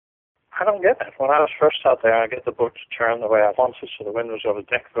I don't get it. When I was first out there, I get the boat to turn the way I wanted, so the wind was over the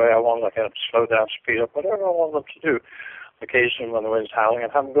deck the way I wanted. I get them to slow down, speed up, whatever I want them to do. Occasionally, when the wind's howling,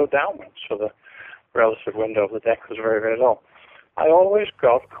 I'd have them go downwind, so the relative wind over the deck was very, very low. I always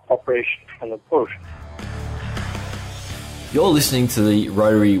got cooperation from the boat. You're listening to the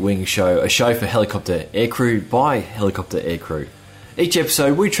Rotary Wing Show, a show for helicopter aircrew by helicopter aircrew. Each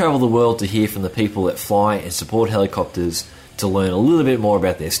episode, we travel the world to hear from the people that fly and support helicopters, to learn a little bit more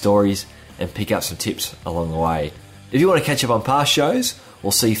about their stories and pick up some tips along the way. If you want to catch up on past shows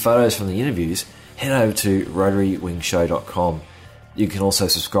or see photos from the interviews, head over to rotarywingshow.com. You can also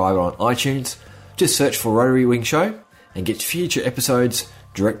subscribe on iTunes. Just search for Rotary Wing Show and get future episodes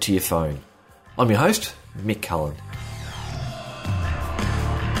direct to your phone. I'm your host, Mick Cullen.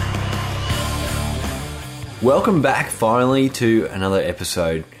 Welcome back finally to another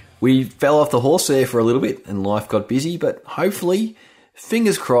episode. We fell off the horse there for a little bit and life got busy, but hopefully,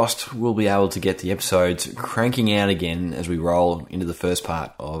 fingers crossed, we'll be able to get the episodes cranking out again as we roll into the first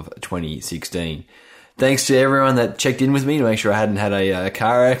part of 2016. Thanks to everyone that checked in with me to make sure I hadn't had a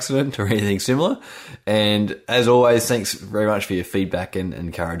car accident or anything similar. And as always, thanks very much for your feedback and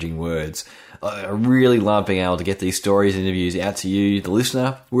encouraging words. I really love being able to get these stories and interviews out to you, the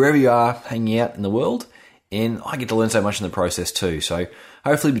listener, wherever you are hanging out in the world. And I get to learn so much in the process too. So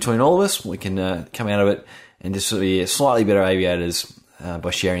hopefully between all of us, we can come out of it and just be slightly better aviators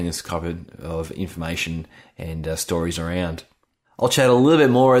by sharing this type of information and stories around. I'll chat a little bit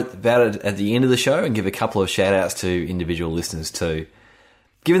more about it at the end of the show and give a couple of shout outs to individual listeners too.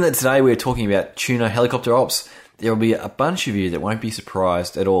 Given that today we're talking about tuna helicopter ops, there will be a bunch of you that won't be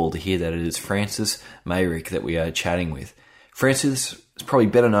surprised at all to hear that it is Francis Mayrick that we are chatting with. Francis is probably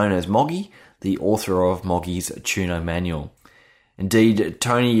better known as Moggy, the author of Moggy's Tuna Manual. Indeed,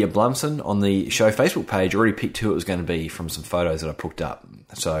 Tony Blumson on the show Facebook page already picked who it was going to be from some photos that I put up.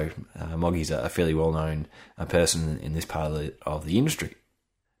 So Moggy's a fairly well-known person in this part of the industry.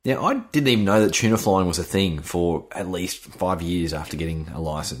 Now, I didn't even know that tuna flying was a thing for at least 5 years after getting a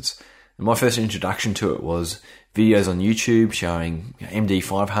license. And my first introduction to it was videos on YouTube showing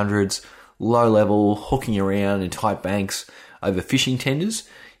MD-500s, low-level, hooking around in tight banks over fishing tenders,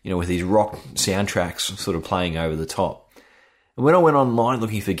 with these rock soundtracks sort of playing over the top. And when I went online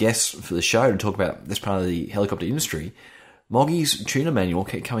looking for guests for the show to talk about this part of the helicopter industry, Moggy's Tuna Manual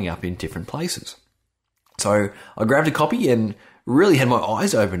kept coming up in different places. So I grabbed a copy and really had my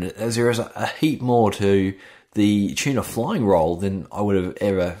eyes open as there is a heap more to the tuna flying role than I would have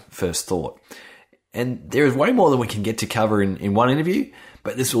ever first thought. And there is way more than we can get to cover in one interview,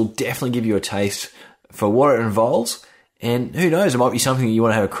 but this will definitely give you a taste for what it involves. And who knows, it might be something that you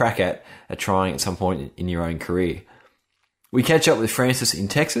want to have a crack at trying at some point in your own career. We catch up with Francis in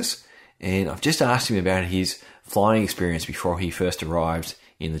Texas, and I've just asked him about his flying experience before he first arrived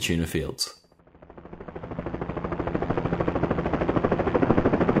in the tuna fields.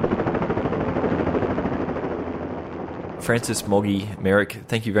 Francis Moggy Mayrick,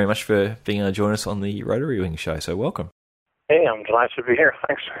 thank you very much for being able to join us on the Rotary Wing Show, so welcome. Hey, I'm delighted to be here.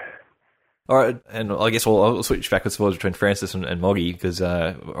 Thanks. All right, and I guess I'll switch backwards and forwards between Francis and Moggy, because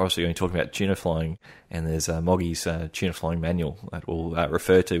obviously you're talking about tuna flying, and there's Moggy's Tuna Flying Manual that we'll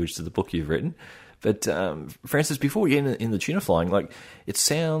refer to, which is the book you've written. But Francis, before we get in the tuna flying, it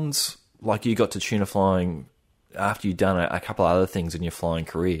sounds like you got to tuna flying after you'd done a couple of other things in your flying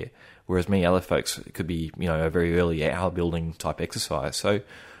career, whereas many other folks, it could be a very early hour building type exercise. So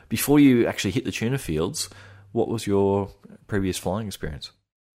before you actually hit the tuna fields, what was your previous flying experience?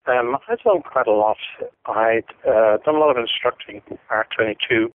 I've done quite a lot. I'd done a lot of instructing,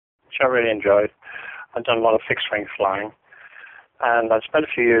 R-22, which I really enjoyed. I'd done a lot of fixed-wing flying. And I spent a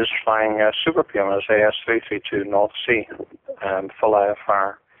few years flying Super Pumas, AS-332 North Sea, full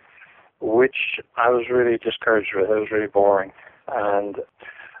IFR, which I was really discouraged with. It was really boring. And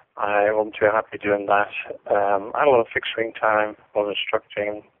I wasn't too happy doing that. I had a lot of fixed-wing time, a lot of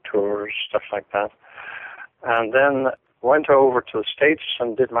instructing, tours, stuff like that. And then went over to the States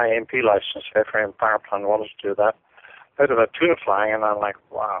and did my A&P license. Airframe Power Plant wanted to do that. Heard about tuna flying, and I'm like,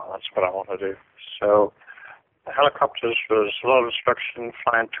 wow, that's what I want to do. So helicopters was a lot of instruction,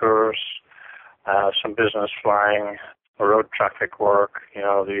 flying tours, some business flying, road traffic work,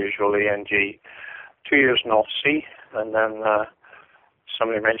 the usual ENG. 2 years North Sea, and then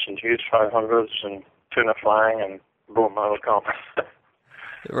somebody mentioned Hughes 500s and tuna flying, and boom, I was gone.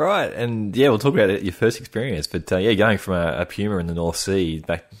 Right, and we'll talk about your first experience, but going from a Puma in the North Sea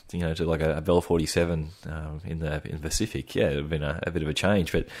back, to like a Bell 47 in the Pacific, it would have been a bit of a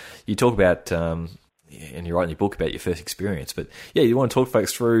change. But you talk about, and you write in your book about your first experience, but you want to talk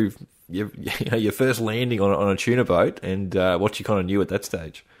folks through your first landing on a tuna boat and what you kind of knew at that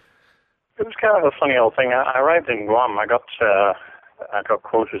stage. It was kind of a funny old thing. I arrived in Guam. I got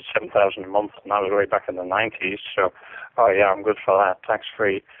quoted $7,000 a month, and that was way back in the 90s. So, oh yeah, I'm good for that,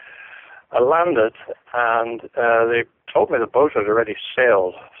 tax-free. I landed, and they told me the boat had already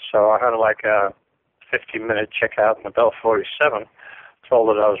sailed. So I had like a 15-minute checkout in the Bell 47. Told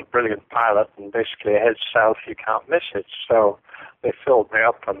that I was a brilliant pilot, and basically head south, you can't miss it. So they filled me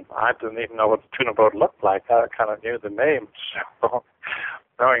up, and I didn't even know what the tuna boat looked like. I kind of knew the name. So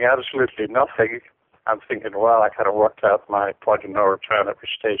knowing absolutely nothing, I'm thinking, well, I kind of worked out my point of no return at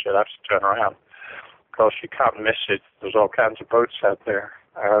which stage I'd have to turn around. Of course, you can't miss it. There's all kinds of boats out there.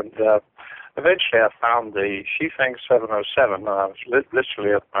 And eventually I found the Shifeng 707, and I was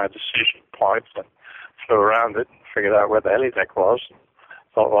literally at my decision point and flew around it and figured out where the helideck was.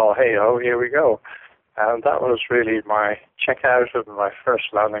 Thought, well, hey-ho, here we go. And that was really my checkout of my first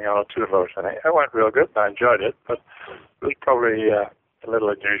landing on a tuna boat. And it went real good, and I enjoyed it, but it was probably a little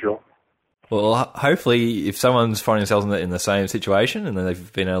unusual. Well, hopefully, if someone's finding themselves in the same situation and then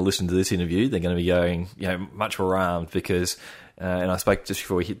they've been able to listen to this interview, they're going to be going, much more armed because, and I spoke just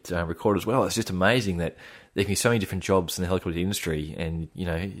before we hit record as well, it's just amazing that there can be so many different jobs in the helicopter industry, and,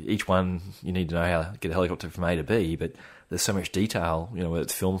 each one you need to know how to get a helicopter from A to B, but there's so much detail, whether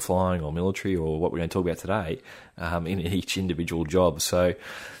it's film flying or military or what we're going to talk about today, in each individual job. So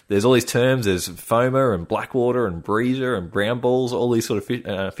there's all these terms, there's foamer and blackwater and breezer and brown balls, all these sort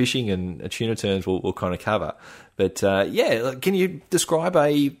of fishing and tuna terms we'll kind of cover. But can you describe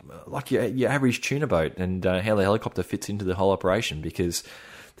your average tuna boat and how the helicopter fits into the whole operation? Because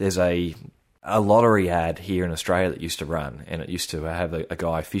there's a lottery ad here in Australia that used to run, and it used to have a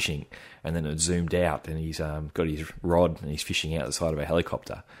guy fishing, and then it zoomed out, and he's got his rod and he's fishing out the side of a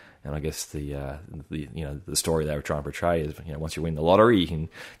helicopter. And I guess the story they were trying to portray is, once you win the lottery, you can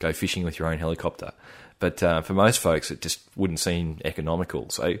go fishing with your own helicopter. But for most folks, it just wouldn't seem economical.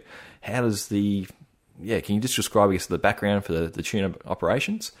 So how does can you just describe, I guess, the background for the tuna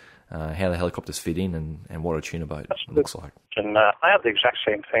operations, how the helicopters fit in, and what a tuna boat looks like? And I had the exact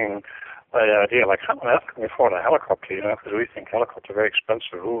same thing. The idea, like, how on earth can we afford a helicopter, because we think helicopters are very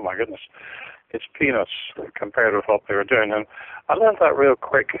expensive. Oh, my goodness. It's peanuts compared with what they were doing. And I learned that real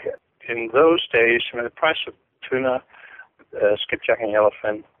quick. In those days, the price of tuna, skipjack and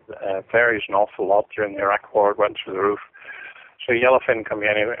yellowfin, varies an awful lot. During the Iraq War, it went through the roof. So yellowfin can be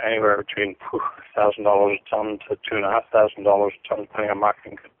anywhere between $1,000 a ton to $2,500 a ton, depending on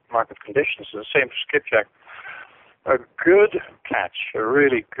market conditions. It's the same for skipjack. A good catch, a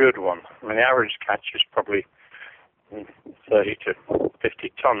really good one. The average catch is probably 30 to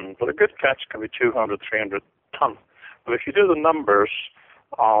 50 ton, but a good catch can be 200, 300 ton. But if you do the numbers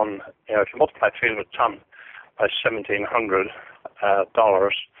on, if you multiply 300 ton by $1,700,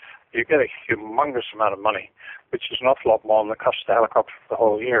 you get a humongous amount of money, which is an awful lot more than the cost of the helicopter for the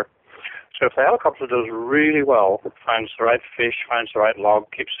whole year. So if the helicopter does really well, finds the right fish, finds the right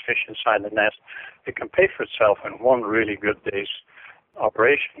log, keeps the fish inside the net, it can pay for itself in one really good day's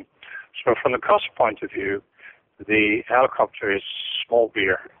operation. So from the cost point of view, the helicopter is small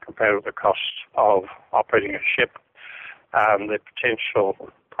beer compared with the cost of operating a ship and the potential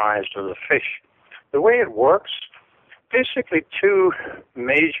prize of the fish. The way it works, basically two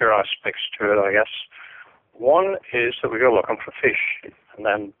major aspects to it, I guess. One is that we go looking for fish, and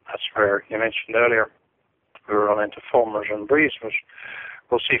then that's where you mentioned earlier we run into foamers and breezers.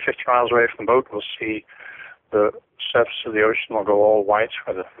 We'll see 50 miles away from the boat, we'll see the surface of the ocean will go all white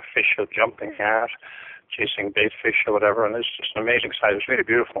where the fish are jumping out, chasing bait fish or whatever, and it's just an amazing sight. It's really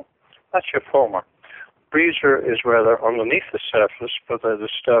beautiful. That's your foamer. Breezer is where they're underneath the surface, but they're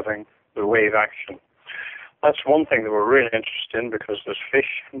disturbing the wave action. That's one thing that we're really interested in because there's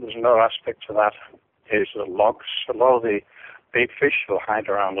fish, and there's another aspect to that is the logs. A lot of the bait fish will hide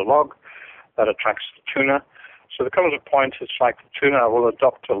around the log. That attracts the tuna. So there comes a point, it's like the tuna will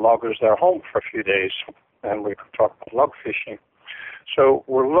adopt a log as their home for a few days, and we could talk about log fishing. So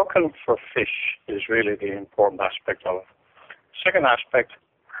we're looking for fish is really the important aspect of it. Second aspect,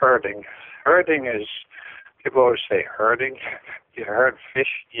 herding. Herding is, people always say herding. You herd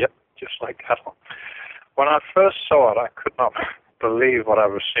fish? Yep, just like cattle. When I first saw it, I could not believe what I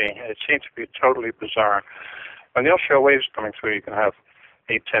was seeing. It seemed to be totally bizarre. When the offshore waves are coming through, you can have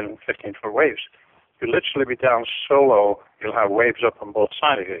 8, 10, 15-foot waves. You'll literally be down so low, you'll have waves up on both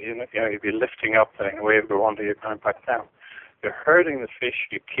sides of you. You'll be lifting up, and a wave go under you, going back down. You're herding the fish,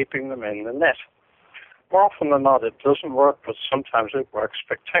 you're keeping them in the net. More often than not, it doesn't work, but sometimes it works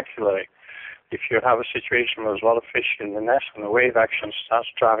spectacularly. If you have a situation where there's a lot of fish in the net and the wave action starts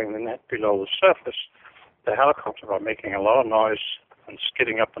driving the net below the surface, the helicopter, by making a lot of noise and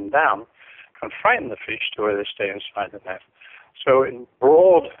skidding up and down, can frighten the fish to where they stay inside the net. So in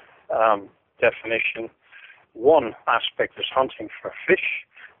broad definition, one aspect is hunting for fish,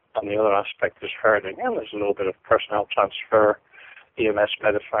 and the other aspect is herding. And there's a little bit of personnel transfer, EMS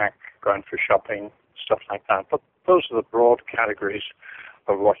medevac, going for shopping, stuff like that. But those are the broad categories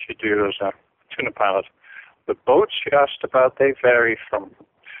of what you do as a tuna pilot. The boats you asked about, they vary from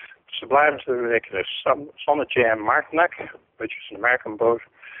sublime to ridiculous. Some on the JM Martinek, which is an American boat.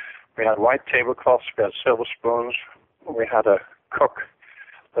 We had white tablecloths, we had silver spoons, we had a cook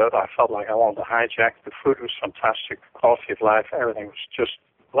that I felt like I wanted to hijack. The food was fantastic, the quality of life, everything was just,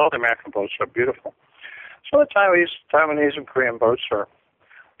 a lot of the American boats are beautiful. So the Taiwanese and Korean boats are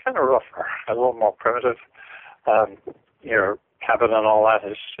kind of rougher, a little more primitive. Your cabin and all that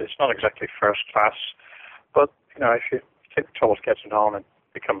is not exactly first class, but if you take the trouble to get it on, it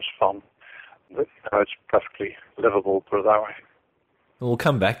becomes fun. It's perfectly livable, put it that way. Well, we'll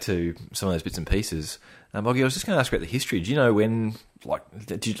come back to some of those bits and pieces. Boggy, I was just going to ask about the history. Do you know when,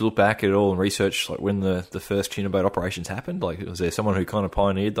 did you look back at all and research when the first tuna boat operations happened? Was there someone who kind of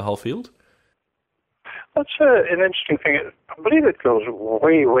pioneered the whole field? That's an interesting thing. I believe it goes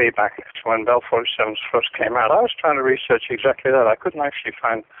way, way back to when Bell 47s first came out. I was trying to research exactly that. I couldn't actually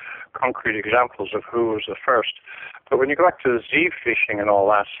find concrete examples of who was the first. But when you go back to the Z fishing and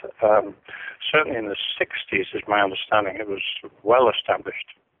all that, certainly in the 60s is my understanding, it was well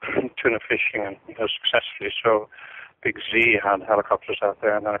established, tuna fishing, and successfully so. Big Z had helicopters out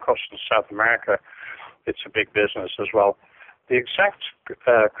there, and then of course in South America, it's a big business as well. The exact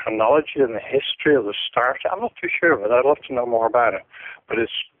chronology and the history of the start, I'm not too sure, but I'd love to know more about it. But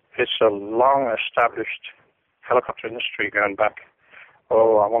it's a long-established helicopter industry going back, I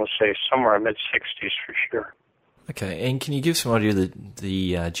want to say somewhere mid-60s for sure. Okay, and can you give some idea of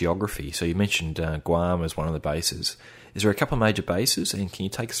the geography? So you mentioned Guam as one of the bases. Is there a couple of major bases, and can you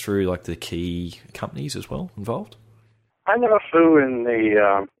take us through the key companies as well involved? I never flew in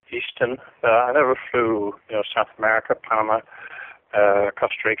the Eastern. I never flew, South America, Panama,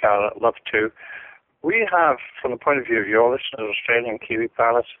 Costa Rica. I'd love to. We have, from the point of view of your listeners, Australian Kiwi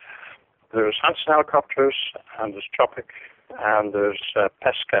pilots, there's Hansen helicopters, and there's Tropic, and there's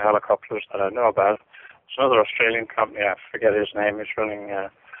Pesca helicopters that I know about. There's another Australian company, I forget his name, is running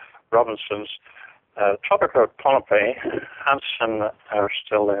Robinson's. Tropic are at Ponape. Hansen are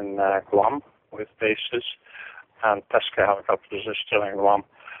still in Guam with bases, and Pesca helicopters are still in Guam.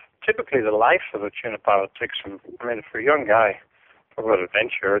 Typically, the life of a tuna pilot takes him, for a young guy, for an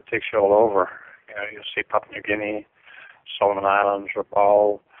adventure, it takes you all over. You'll see Papua New Guinea, Solomon Islands,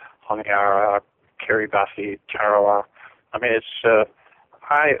 Rabaul, Honiara, Kiribati, Tarawa. It's a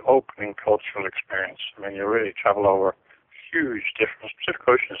eye-opening cultural experience. You really travel over huge difference. Pacific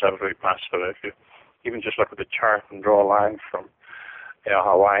Ocean is absolutely massive. If you even just look at the chart and draw a line from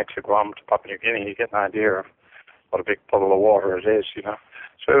Hawaii to Guam to Papua New Guinea, you get an idea of what a big puddle of water it is,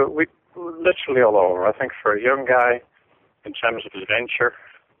 So we literally all over. I think for a young guy, in terms of adventure,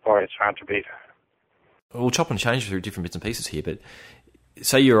 it's hard to beat. We'll chop and change through different bits and pieces here, but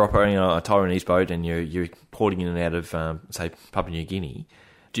say you're operating a Taiwanese boat and you're porting in and out of, say, Papua New Guinea.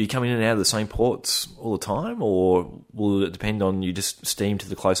 Do you come in and out of the same ports all the time, or will it depend on you just steam to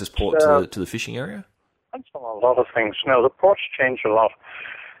the closest port to the fishing area? Depends on a lot of things. No, the ports change a lot.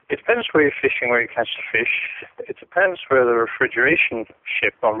 It depends where you're fishing, where you catch the fish. It depends where the refrigeration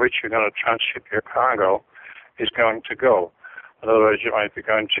ship on which you're going to transship your cargo is going to go. In other words, you might be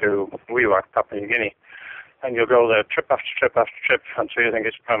going to Wewak, Papua New Guinea, and you'll go there trip after trip after trip until you think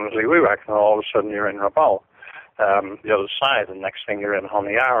it's permanently Wewak, and all of a sudden you're in Rabaul, the other side, and next thing you're in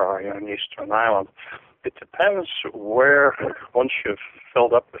Honiara, or you're in Eastern Island. It depends where, once you've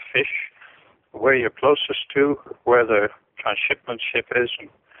filled up the fish, where you're closest to, where the transshipment ship is, and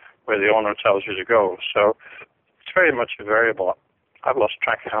where the owner tells you to go. So it's very much a variable. I've lost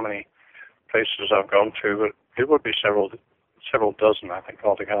track of how many places I've gone to, but it would be several dozen, I think,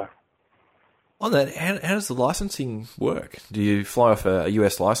 altogether. On that, how does the licensing work? Do you fly off a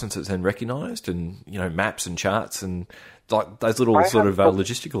US license that's then recognised, and maps and charts and those little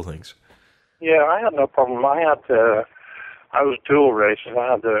logistical things? Yeah, I had no problem. I was dual races.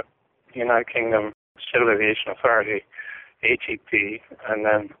 I had the United Kingdom Civil Aviation Authority, ATP, and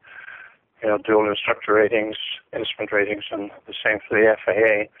then dual instructor ratings, instrument ratings, and the same for the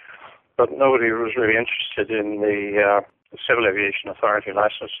FAA. But nobody was really interested in the Civil Aviation Authority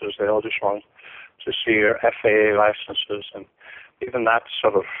licenses. They all just wanted to see your FAA licenses, and even that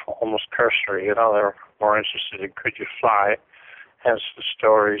sort of almost cursory. They were more interested in could you fly. Hence the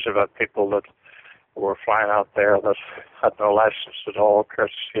stories about people that were flying out there that had no license at all,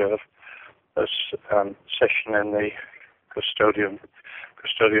 courtesy of this session in the custodianship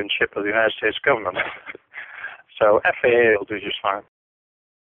of the United States government. So FAA will do just fine.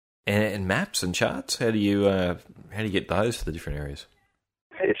 And maps and charts, how do you get those for the different areas?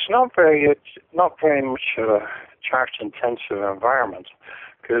 It's not very much of a chart-intensive environment,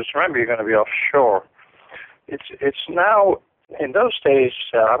 because remember, you're going to be offshore. It's now, in those days,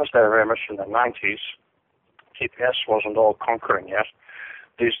 I was there very much in the 90s. GPS wasn't all conquering yet.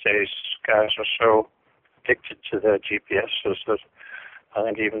 These days, guys are so addicted to their GPSs that I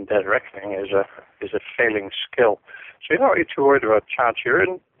think even dead reckoning is a failing skill. So you're not really too worried about charts. You're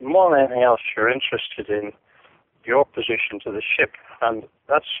more than anything else, you're interested in your position to the ship. And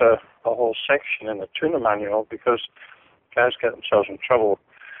that's a whole section in the tuna manual, because guys get themselves in trouble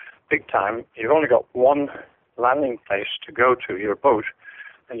big time. You've only got one landing place to go to, your boat,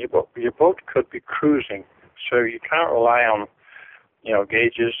 and your boat could be cruising. So you can't rely on,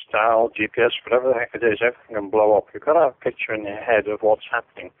 gauges, dial, GPS, whatever the heck it is. Everything can blow up. You've got to have a picture in your head of what's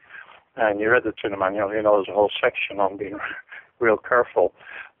happening. And you read the tuna manual, there's a whole section on being real careful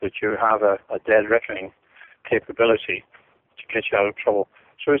that you have a dead reckoning capability to get you out of trouble.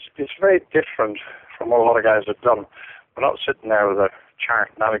 So it's very different from what a lot of guys have done. We're not sitting there with a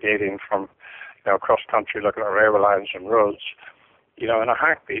chart navigating from, cross country looking at railway lines and roads. In a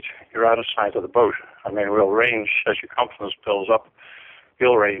heartbeat, you're out of sight of the boat. We'll range, as your confidence builds up,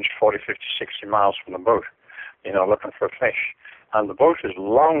 you'll range 40, 50, 60 miles from the boat, looking for a fish. And the boat is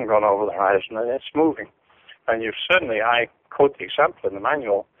long gone over the horizon and it's moving. And I quote the example in the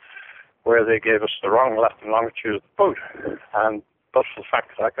manual where they gave us the wrong left and longitude of the boat. And but for the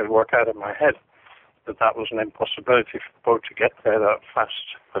fact that I could work out in my head that was an impossibility for the boat to get there that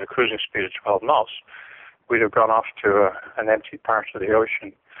fast at a cruising speed of 12 knots, we'd have gone off to an empty part of the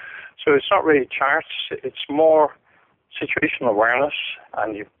ocean. So it's not really charts, it's more situational awareness,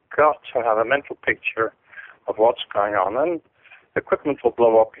 and you've got to have a mental picture of what's going on. And equipment will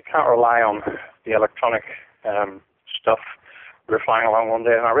blow up. You can't rely on the electronic stuff. We were flying along one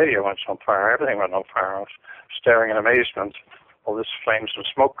day and our radio went on fire. Everything went on fire. I was staring in amazement. All this flames and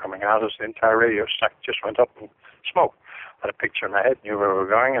smoke coming out as the entire radio stack just went up in smoke. I had a picture in my head, knew where we were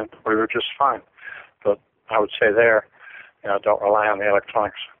going, and we were just fine. But I would say there, don't rely on the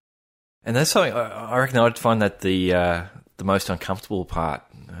electronics. And that's something I reckon I'd find that the most uncomfortable part.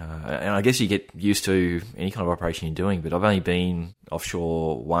 And I guess you get used to any kind of operation you're doing, but I've only been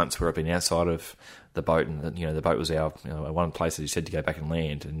offshore once where I've been outside of the boat, and the boat was our one place that you said to go back and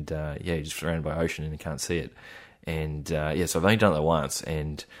land, and you're just surrounded by ocean and you can't see it. And so I've only done that once,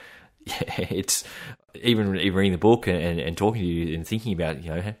 and it's even reading the book and talking to you and thinking about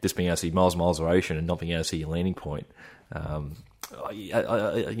just being able to see miles and miles of ocean and not being able to see your landing point. I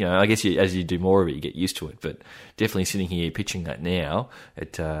guess as you do more of it, you get used to it. But definitely sitting here pitching that now,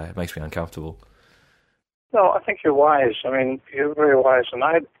 it makes me uncomfortable. No, I think you're wise. You're very wise. And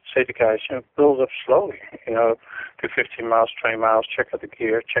I'd say to guys, build up slowly. Do 15 miles, 20 miles, check out the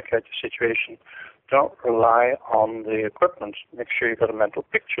gear, check out the situation. Don't rely on the equipment. Make sure you've got a mental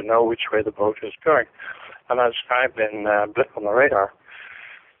picture, know which way the boat is going. And I described in Blip on the Radar,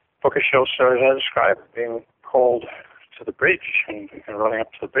 book of show stories I described being called to the bridge and running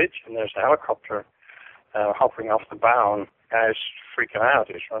up to the bridge, and there's a helicopter hopping off the bow, and the guy's freaking out.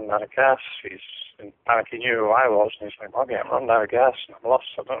 He's running out of gas. He's in panic. He knew who I was, and he's like, Bobby, I'm running out of gas, and I'm lost.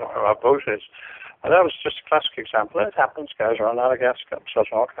 I don't know where our boat is. And that was just a classic example. It happens. Guys run out of gas, get themselves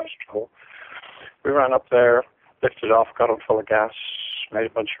in all kinds of trouble. We ran up there, lifted off, got him full of gas, made a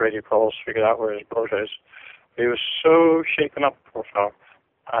bunch of radio calls, figured out where his boat is. He was so shaken up, poor fellow.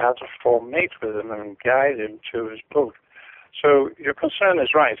 I had to form mate with him and guide him to his boat. So your concern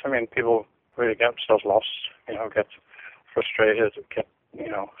is right. People really get themselves lost, get frustrated, get,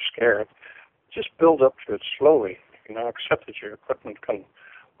 scared. Just build up to it slowly. Accept that your equipment can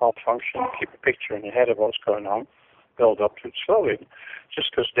malfunction, keep a picture in your head of what's going on, build up to it slowly.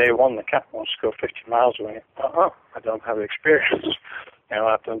 Just because day one the captain wants to go 50 miles away, I don't have the experience.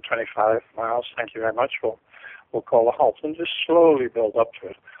 I've done 25 miles, thank you very much. We'll call a halt and just slowly build up to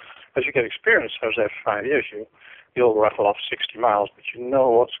it. As you get experience, as after 5 years, you'll rattle off 60 miles, but you know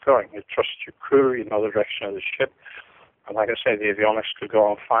what's going. You trust your crew, you know the direction of the ship. And like I say, the avionics could go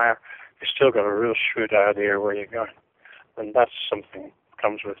on fire. You still got a real shrewd idea where you're going. And that's something that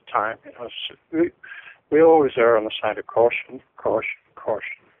comes with time. We always err on the side of caution, caution,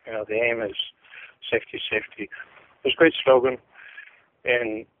 caution. The aim is safety, safety. There's a great slogan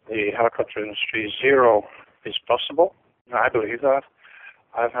in the helicopter industry, zero is possible. I believe that.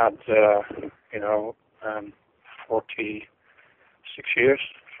 I've had, 46 years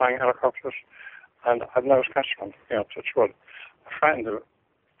flying helicopters, and I've never scratched one, touch wood. I frightened the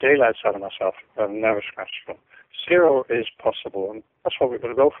daylights out of myself, but I've never scratched one. Zero is possible, and that's what we're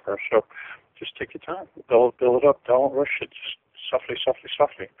going to go for. So just take your time, build it up, don't rush it, just softly, softly,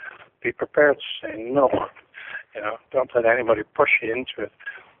 softly. Be prepared to say no. Don't let anybody push you into it.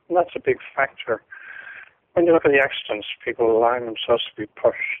 And that's a big factor. When you look at the accidents, people allowing themselves to be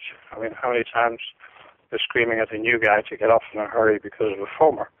pushed. I mean, how many times they're screaming at a new guy to get off in a hurry because of a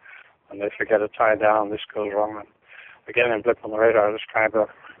former, and they forget to tie down, this goes wrong. And again, in Blip on the Radar, I describe a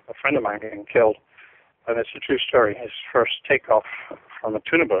friend of mine getting killed, and it's a true story. His first takeoff from a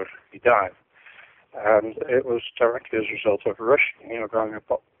tuna boat, he died. And it was directly as a result of rushing, going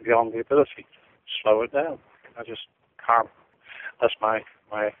beyond the ability. Slow it down. Just calm. That's my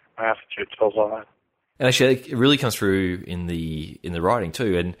attitude towards all that. And actually, it really comes through in the writing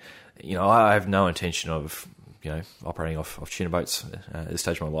too. And I have no intention of operating off tuna boats at this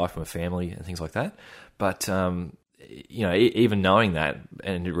stage of my life with my family and things like that. But even knowing that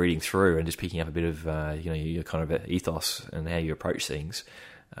and reading through and just picking up a bit of your kind of ethos and how you approach things,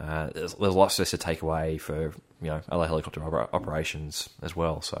 there's lots just to take away for other helicopter operations as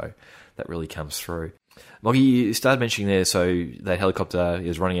well. So that really comes through. Moggy, you started mentioning there, so that helicopter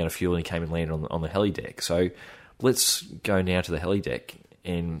is running out of fuel and he came and landed on the heli deck. So let's go now to the heli deck,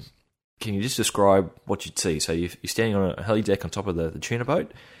 and can you just describe what you'd see? So you're standing on a heli deck on top of the tuna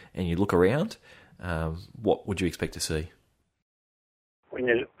boat, and you look around. What would you expect to see? When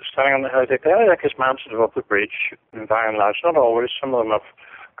you're standing on the heli deck is mounted above the bridge, by and large. Not always. Some of them have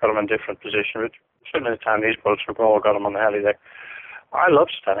got them in different positions, but certainly the time these boats have all got them on the heli deck. I love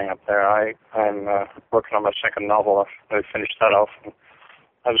standing up there. I'm working on my second novel. I've finished that off. And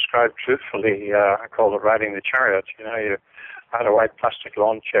I described truthfully, I call it riding the chariot. I had a white plastic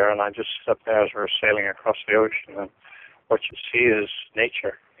lawn chair, and I just sit up there as we're sailing across the ocean. And what you see is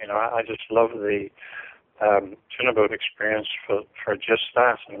nature. I just love the tuna boat experience for just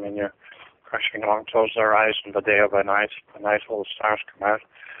that. I mean, you're crashing along towards the horizon by day or by night. By night, all the stars come out.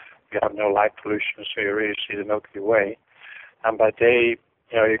 You have no light pollution, so you really see the Milky Way. And by day,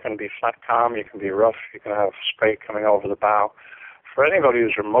 you can be flat calm, you can be rough, you can have spray coming over the bow. For anybody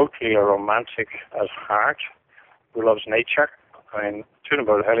who's remotely a romantic at heart, who loves nature, I mean, tuna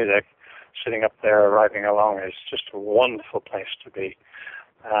boat heli deck, sitting up there riding along is just a wonderful place to be.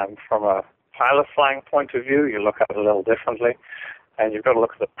 From a pilot flying point of view, you look at it a little differently, and you've got to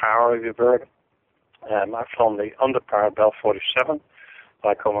look at the power of your bird. I've flown the underpowered Bell 47,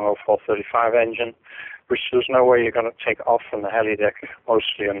 Lycoming 0435 engine, which there's no way you're going to take off from the heli deck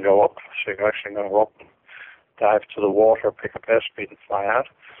mostly and go up. So you're actually going to go up and dive to the water, pick up airspeed and fly out.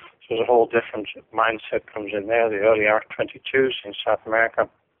 So there's a whole different mindset comes in there. The early R-22s in South America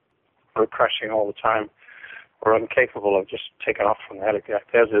were crashing all the time. We're incapable of just taking off from the heli deck.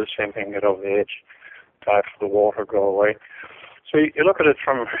 They'll do the same thing, get over the edge, dive for the water, go away. So you look at it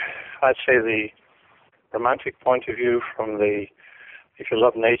from, I'd say, the romantic point of view, from the if you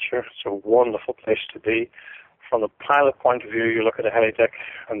love nature, it's a wonderful place to be. From the pilot point of view, you look at the heli deck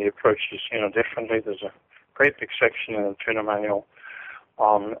and the approach is differently. There's a great big section in the tuna manual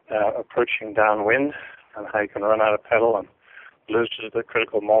on approaching downwind and how you can run out of pedal and lose at the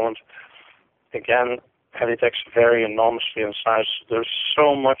critical moment. Again, heli decks vary enormously in size. There's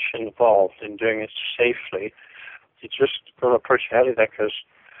so much involved in doing it safely. You just got to approach the heli deck as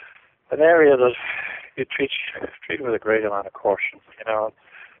an area that you treat with a great amount of caution.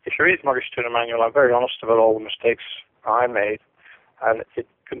 If you read Moggy's Tuna Manual, I'm very honest about all the mistakes I made, and it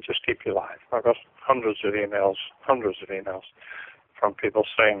can just keep you alive. I've got hundreds of emails from people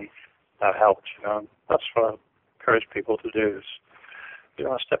saying that helped. That's what I encourage people to do. Is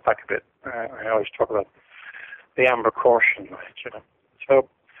step back a bit. I always talk about the amber caution, right? So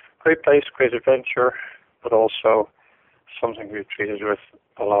great place, great adventure, but also something to be treated with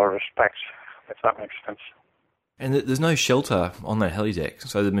a lot of respect, if that makes sense. And there's no shelter on that heli deck,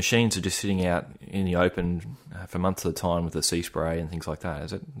 so the machines are just sitting out in the open for months at a time with the sea spray and things like that.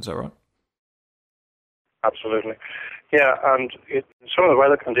 Is that right? Absolutely. Yeah, and some of the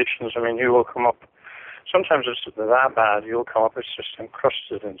weather conditions, you will come up, sometimes it's that bad, you'll come up, it's just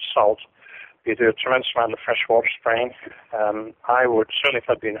encrusted in salt. You do a tremendous amount of freshwater spraying. I would, certainly if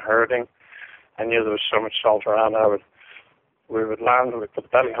I'd been herding, I knew there was so much salt around, we would land, we'd put the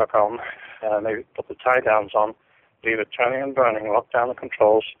belly hook on, maybe put the tie downs on, leave it turning and burning, lock down the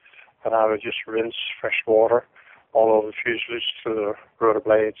controls, and I would just rinse fresh water all over the fuselage, through the rotor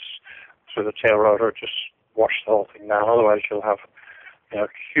blades, through the tail rotor, just wash the whole thing down. Otherwise you'll have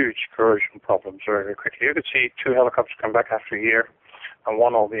huge corrosion problems very, very quickly. You could see 2 helicopters come back after a year, and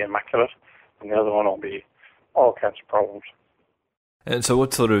one will be immaculate, and the other one will be all kinds of problems. And so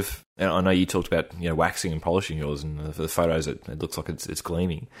what sort of, I know you talked about waxing and polishing yours, and the photos it looks like it's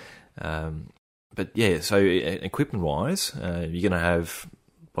gleaming. But yeah, so equipment-wise, you're going to have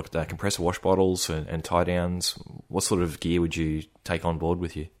compressor wash bottles and tie downs. What sort of gear would you take on board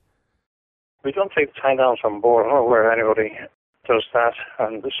with you? We don't take tie downs on board. I don't know where anybody does that,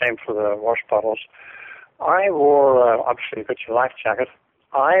 and the same for the wash bottles. I wore, obviously, got your life jacket.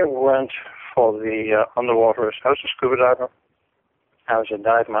 I went for the underwater. I was a scuba diver. I was a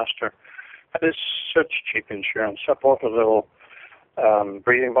dive master. It is such cheap insurance. I bought a little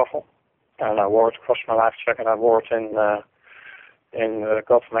breathing bottle, and I wore it across my life jacket. I wore it in the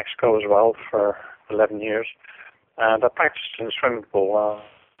Gulf of Mexico as well for 11 years. And I practiced in the swimming pool,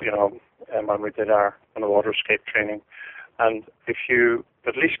 when we did our underwater escape training. And if you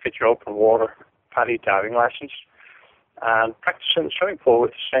at least get your open water PADI diving license and practice in the swimming pool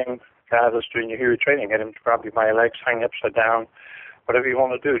with the same guy that's doing your HUI training, get him to grab you by your legs, hang upside down, whatever you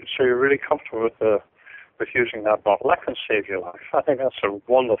want to do. So you're really comfortable with using that bottle. That can save your life. I think that's a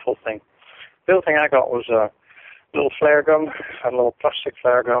wonderful thing. The other thing I got was a little flare gun, a little plastic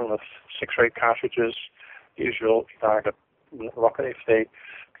flare gun with 6 or 8 cartridges, usual target rocket if they...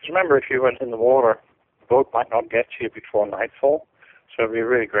 Because remember, if you went in the water, the boat might not get to you before nightfall, so it'd be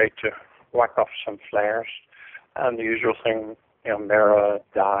really great to whack off some flares. And the usual thing, mirror,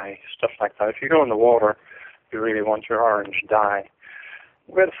 dye, stuff like that. If you go in the water, you really want your orange dye.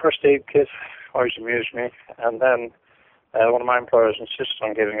 We had a first aid kit, always amused me, and then one of my employers insisted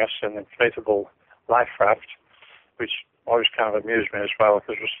on giving us an inflatable life raft, which always kind of amused me as well,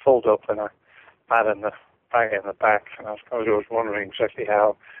 because it was folded up in a bag in the back, and I was always wondering exactly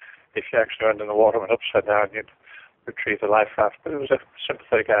how, if you actually went in the water and went upside down, you'd retrieve the life raft. But it was a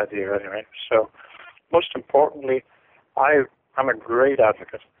sympathetic idea anyway. So, most importantly, I'm a great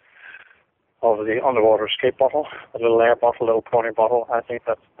advocate of the underwater escape bottle, a little air bottle, a little pony bottle. I think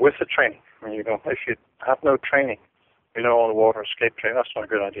that with the training, if you have no training, underwater escape training, that's not a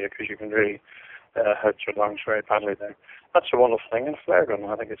good idea because you can really hurt your lungs very badly there. That's a wonderful thing. And flare gun,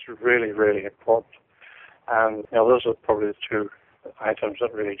 I think it's really, really important. And those are probably the 2 items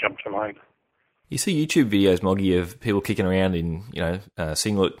that really jump to mind. You see YouTube videos, Moggy, of people kicking around in,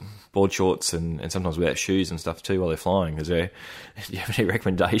 singlet, board shorts, and sometimes without shoes and stuff too while they're flying. Do you have any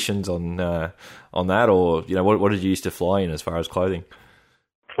recommendations on that, or what did you used to fly in as far as clothing?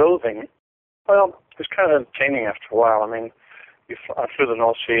 Clothing, well, it's kind of entertaining after a while. I mean, I flew the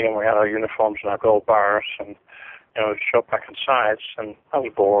North Sea and we had our uniforms and our gold bars, and show back and sides, and I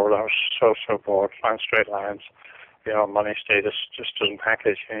was bored. I was so bored flying straight lines. Money status just doesn't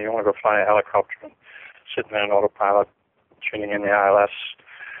package. You want to go fly a helicopter and sitting there in autopilot, tuning in the ILS,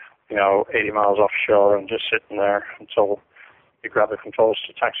 80 miles offshore and just sitting there until you grab the controls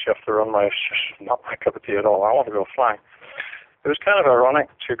to taxi off the runway. It's just not my cup of tea at all. I want to go flying. It was kind of ironic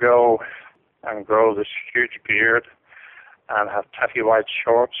to go and grow this huge beard and have taffy white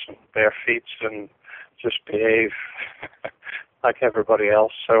shorts and bare feet and just behave like everybody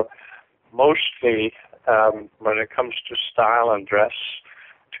else. So mostly when it comes to style and dress,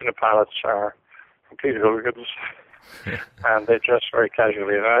 tuna pilots are complete hooligans and they dress very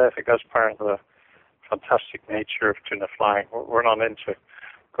casually. And I think that's part of the fantastic nature of tuna flying. We're not into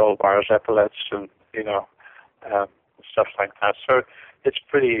gold bars, epaulets, and stuff like that. So it's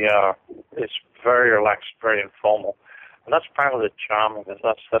pretty, it's very relaxed, very informal, and that's part of the charm of it.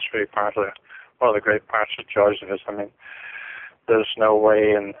 That's really part of one of the great parts of joys of it. I mean, there's no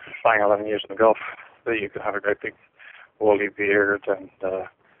way in flying 11 years in the Gulf that you could have a great big woolly beard, and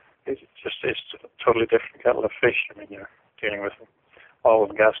it's a totally different kettle of fish. I mean, you're dealing with oil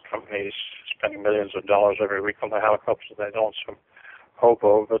and gas companies spending millions of dollars every week on the helicopters. They don't some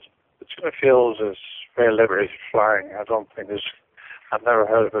hobo, but the tuna fields is very liberated flying. I've never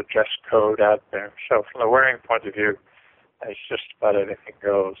heard of a dress code out there. So from the wearing point of view, it's just about anything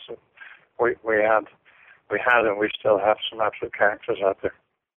goes. So we had and we still have some absolute characters out there.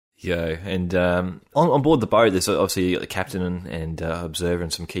 Yeah, and on board the boat, there's obviously the captain and observer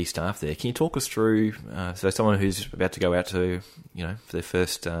and some key staff there. Can you talk us through, so someone who's about to go out to, for their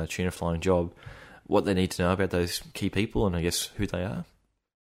first tuna flying job, what they need to know about those key people and I guess who they are?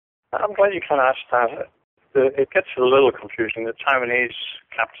 I'm glad you kind of asked that. It gets a little confusing. The Taiwanese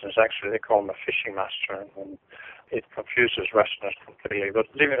captains, actually, they call him a fishing master, and it confuses Westerners completely. But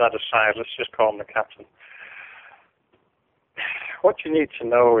leaving that aside, let's just call him the captain. What you need to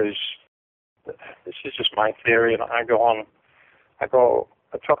know is, this is just my theory, and I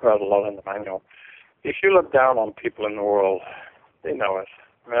talk about it a lot in the manual. If you look down on people in the world, they know it.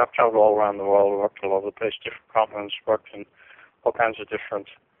 I mean, I've traveled all around the world, worked all over the place, different continents, worked in all kinds of different,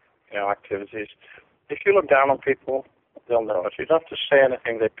 activities. If you look down on people, they'll know it. You don't have to say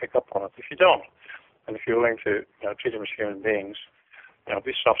anything, they pick up on it. If you don't, and if you're willing to, treat them as human beings,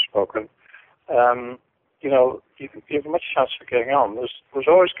 be soft-spoken, you have much chance of getting on. There's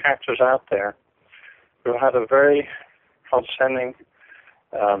always characters out there who had a very condescending,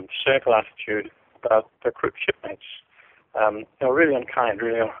 cynical attitude about their crew shipmates. Really unkind,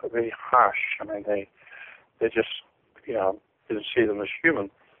 really harsh. I mean, they just, didn't see them as human.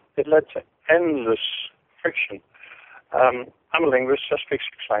 It led to endless friction. I'm a linguist, I speak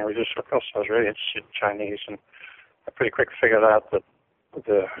 6 languages, so of course I was really interested in Chinese, and I pretty quick figured out that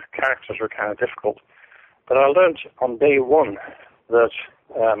the characters were kind of difficult. But I learned on day 1 that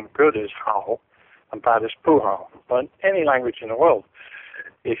good is hao and bad is pu hao. But in any language in the world,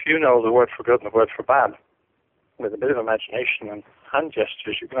 if you know the word for good and the word for bad, with a bit of imagination and hand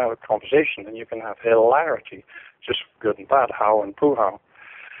gestures, you can have a conversation and you can have hilarity, just good and bad, hao and pu hao.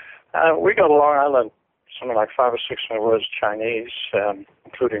 We got along. I learned something like 5 or 6 more words Chinese,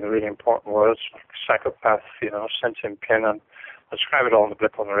 including the really important words like psychopath, sentient pin, and I describe it all in the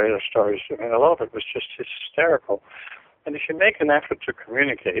Blip on the Radar stories. I mean, a lot of it was just hysterical. And if you make an effort to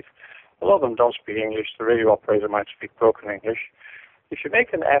communicate, a lot of them don't speak English. The radio operator might speak broken English. If you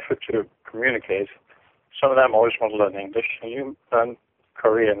make an effort to communicate, some of them always want to learn English, and you learn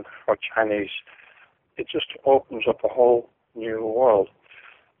Korean or Chinese. It just opens up a whole new world.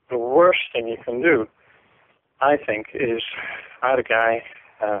 The worst thing you can do, I think, is I had a guy,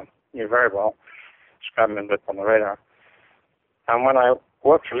 knew very well, described him in Blip on the Radar, and when I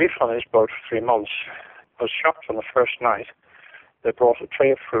worked relief on his boat for 3 months, I was shocked on the first night. They brought a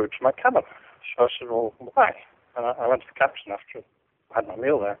tray of food to my cabin. So I said, well, why? And I went to the captain after I had my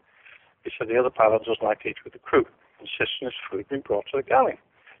meal there. He said the other pilot doesn't like to eat with the crew. He insists on his food being brought to the galley,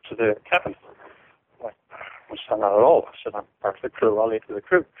 to the cabin. I'm like, I don't understand that at all. I said, I'm part of the crew. I'll eat with the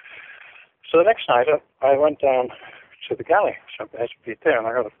crew. So the next night, I went down to the galley. So I had to be there, and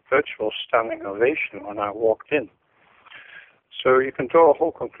I got a virtual standing ovation when I walked in. So you can draw a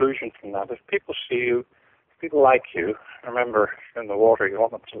whole conclusion from that. If people see you, if people like you, remember, in the water, you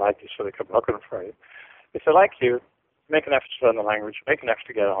want them to like you so they come looking for you. If they like you, make an effort to learn the language, make an effort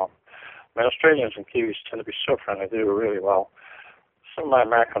to get on. I mean, Australians and Kiwis tend to be so friendly, they do really well. Some of my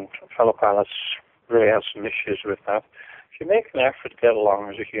American fellow pilots really have some issues with that. If you make an effort to get along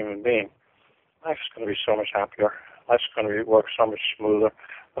as a human being, life's going to be so much happier. Life's going to work so much smoother.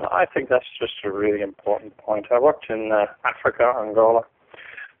 And I think that's just a really important point. I worked in Africa, Angola,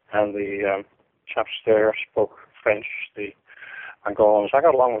 and the chaps there spoke French, the Angolans. I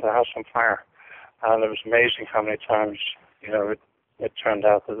got along with the house on fire. And it was amazing how many times, it turned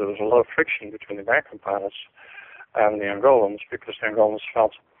out that there was a lot of friction between the American pilots and the Angolans, because the Angolans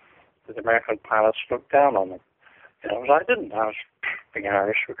felt that the American pilots looked down on them. I didn't. I was being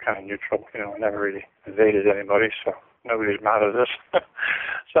Irish, we're kind of neutral. I never really invaded anybody, so nobody's mad at us.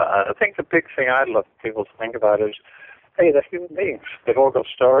 So I think the big thing I'd love people to think about is, hey, they're human beings. They've all got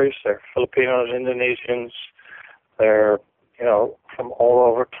stories. They're Filipinos, Indonesians. They're, from all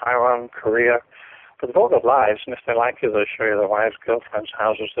over Taiwan, Korea. But they've all got lives, and if they like you, they'll show you their wives, girlfriends,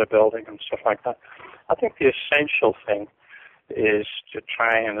 houses they're building, and stuff like that. I think the essential thing is to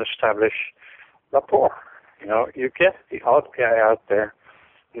try and establish rapport. You get the odd guy out there,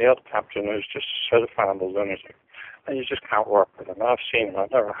 and the odd captain who's just certified lunatic, and you just can't work with them. I've seen them.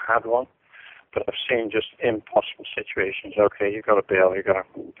 I've never had one, but I've seen just impossible situations. Okay, you've got to bail. You've got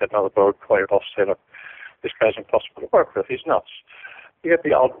to get another boat, call your boss, say, look, this guy's impossible to work with. He's nuts. You get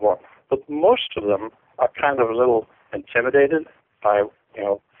the odd one. But most of them are kind of a little intimidated by,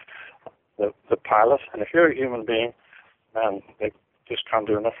 the pilot. And if you're a human being, man, they just can't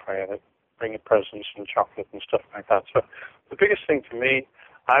do enough for you. They bring you presents and chocolate and stuff like that. So the biggest thing to me,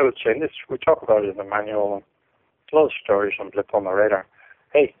 I would say, and this, we talk about it in the manual, and a lot of stories on Blip on the Radar.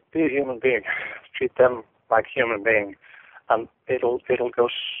 Hey, be a human being. Treat them like human beings, and it'll go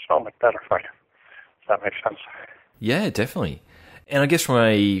so much better for you. Does that make sense? Yeah, definitely. And I guess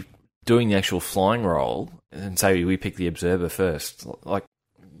from doing the actual flying role, and say we pick the observer first, like,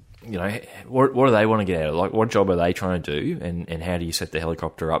 what do they want to get out of it? Like, what job are they trying to do, and how do you set the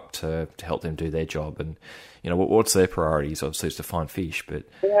helicopter up to help them do their job? And, what's their priorities? Obviously, it's to find fish, but...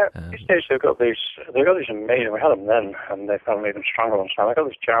 Yeah, these days they've got these amazing, we had them then, and they've got them even stronger ones now. They've got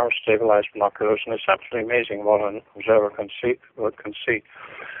these gyro-stabilized binoculars, and it's absolutely amazing what an observer can see.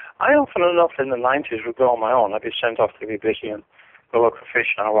 I often enough in the 90s would go on my own. I'd be sent off to be busy and go look for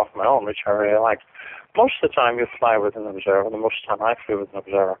fish, and I walk my own, which I really liked. Most of the time you fly with an observer, the most of the time I flew with an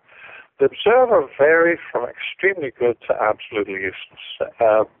observer. The observer varied from extremely good to absolutely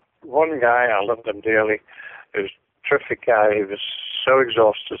useless. One guy, I loved him dearly, he was a terrific guy. He was so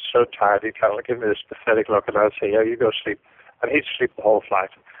exhausted, so tired, he'd kind of give me this pathetic look, and I'd say, yeah, you go sleep. And he'd sleep the whole flight.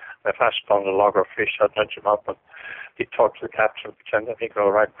 If I spawned a log or fish, I'd nudge him up and he'd talk to the captain, pretend that he'd go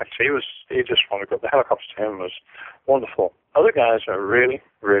right back. So he just wanted to go. The helicopter to him was wonderful. Other guys are really,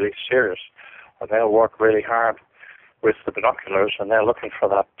 really serious. And they'll work really hard with the binoculars, and they're looking for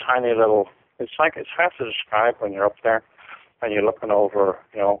that tiny little, it's hard to describe when you're up there and you're looking over,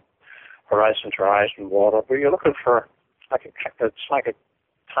 horizon to horizon water, but you're looking for, it's like a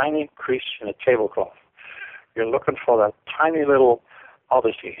tiny crease in a tablecloth. You're looking for that tiny little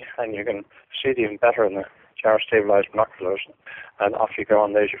oddity, and you can see it even better in the gyro-stabilized binoculars, and off you go,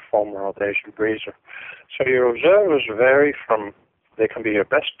 and there's your former or there's your breezer. So your observers vary from, they can be your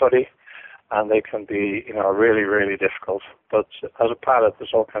best buddy, and they can be, really, really difficult. But as a pilot,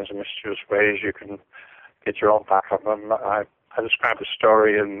 there's all kinds of mischievous ways you can get your own back on them. I described a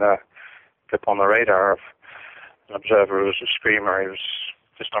story in Blip on the Radar of an observer who was a screamer. He was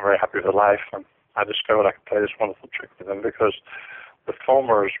just not very happy with life, and I discovered I could play this wonderful trick with him because the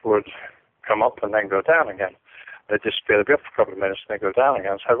foamers would come up and then go down again. They'd disappear. They'd be up for a couple of minutes and they'd go down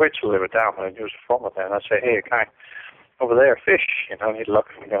again. So I'd wait till they were down and I'd use a foamer there, and I'd say, hey, guy, over there, fish, and he'd look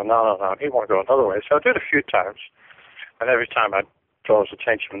and go, no, he'd want to go another way. So I did it a few times, and every time I'd draw his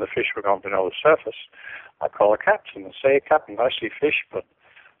attention when the fish were going below the surface, I'd call the captain and say, Captain, I see fish, but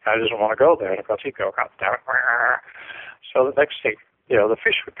I doesn't want to go there. And of course, he'd go, God damn it. So the next thing, the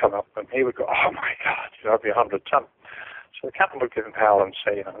fish would come up, and he would go, oh my God, it'd be 100 ton. So the captain would give him hell and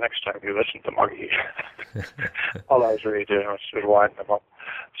say, next time you listen to Muggy. All I was really doing was just winding them up.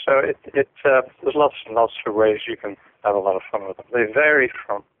 So there's lots and lots of ways you can have a lot of fun with them. They vary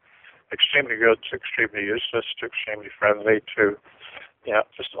from extremely good to extremely useless to extremely friendly to,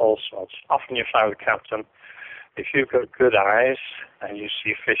 just all sorts. Often you find with the captain, if you've got good eyes and you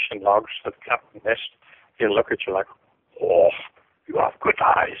see fish and logs that the captain missed, he'll look at you like, oh, you have good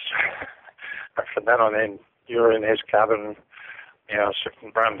eyes. And from then on in, you're in his cabin,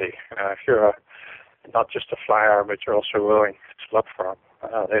 sipping brandy. If you're not just a flyer, but you're also willing to look for him,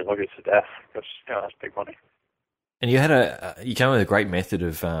 they love you to death because, that's big money. And you came up with a great method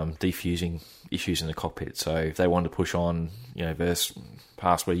of defusing issues in the cockpit. So if they wanted to push on, versus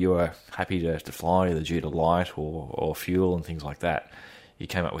past where you were happy to fly, either due to light or fuel and things like that, you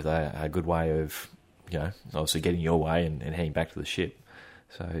came up with a good way of, obviously getting your way and heading back to the ship.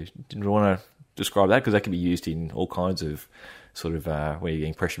 So didn't want to describe that, because that can be used in all kinds of sort of where you're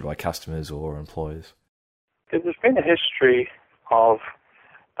getting pressured by customers or employers. There's been a history of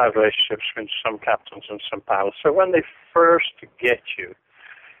bad relationships between some captains and some pilots. So when they first get you,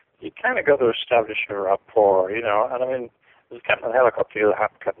 you kind of got to establish a rapport, and I mean, as a captain of a helicopter, you're the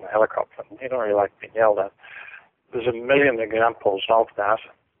captain of a helicopter, and you don't really like being yelled at. There's a million examples of that,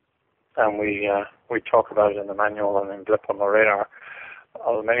 and we talk about it in the manual and in Blip on the Radar.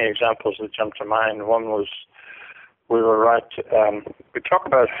 Many examples that jump to mind. One was we talk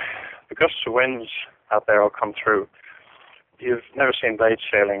about the gusts of winds out there will come through. You've never seen blade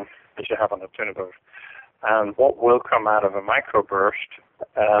sailing as you have on a tuna boat. And what will come out of a microburst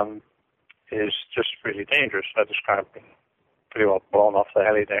is just really dangerous. I described being pretty well blown off the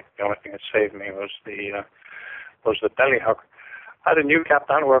heli deck. The only thing that saved me was the belly hook. I had a new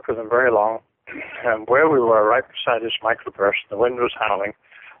captain. I worked with him very long. And where we were, right beside this microburst, the wind was howling,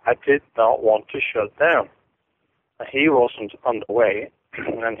 I did not want to shut down. He wasn't on the way,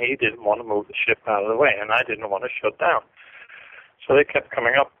 and he didn't want to move the ship out of the way, and I didn't want to shut down. So they kept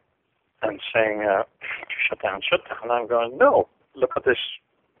coming up and saying, shut down. And I'm going, no, look at this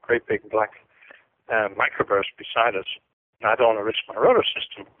great big black microburst beside us. I don't want to risk my rotor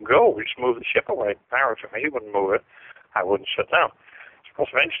system. Go, just move the ship away. Power to me. He wouldn't move it. I wouldn't shut down. Of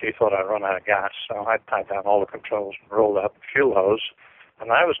course, eventually he thought I'd run out of gas, so I tied down all the controls and rolled out the fuel hose.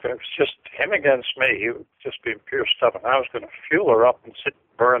 And it was just him against me. He was just being pure stubborn. I was going to fuel her up and sit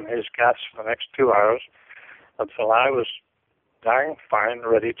and burn his gas for the next 2 hours until I was dying fine,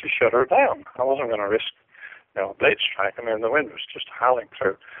 ready to shut her down. I wasn't going to risk, a blade strike. I mean, the wind was just howling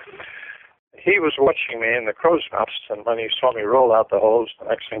through. He was watching me in the crow's nest, and when he saw me roll out the hose, the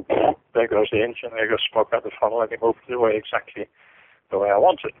next thing, there goes the engine, there goes smoke out the funnel, and he moved it away exactly the way I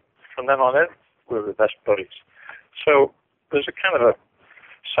wanted. From then on in, we were the best buddies. So there's a kind of a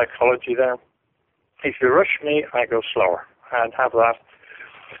psychology there. If you rush me, I go slower. I'd have that.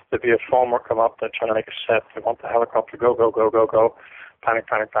 There'd be a former come up, they're trying to make a set, they want the helicopter, go, go, go, go, go. Panic,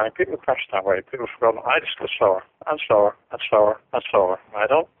 panic, panic. People crash that way. People forget. I just go slower and slower and slower and slower. I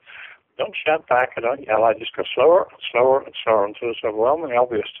don't shout back, I don't yell, I just go slower and slower and slower until it's overwhelmingly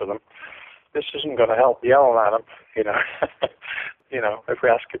obvious to them. This isn't going to help yelling at them, if we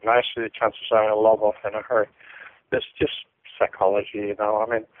ask it nicely, the chances are he'll lob off in a hurry. It's just psychology, I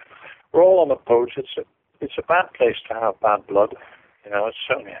mean, we're all on the boat. It's a bad place to have bad blood. It's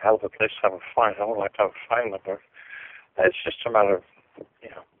certainly a hell of a place to have a fight. I would like to have a fight in the boat. It's just a matter of,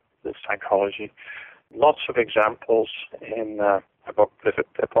 the psychology. Lots of examples in the book,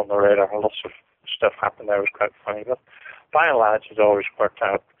 Pip on the Radar. Lots of stuff happened there. It was quite funny. But by and large, it's always worked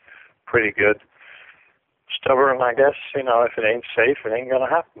out pretty good. Stubborn, I guess. If it ain't safe, it ain't going to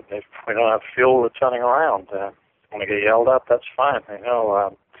happen. If we don't have fuel, we're turning around. Want to get yelled at, that's fine.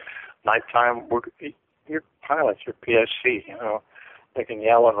 Nighttime, your pilots, your PSC, they can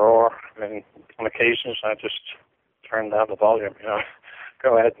yell and roar. On occasions, I just turn down the volume,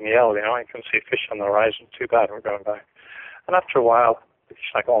 Go ahead and yell, I can see fish on the horizon. Too bad, we're going back. And after a while, it's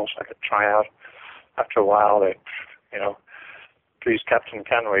almost like a tryout. After a while, they, please, Captain,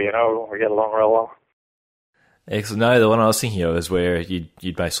 can we, we get along real well. Excellent. No, the one I was thinking of is where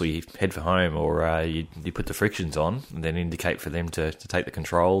you'd basically head for home, or you'd put the frictions on and then indicate for them to take the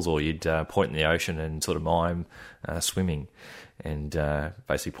controls, or you'd point in the ocean and sort of mime swimming, and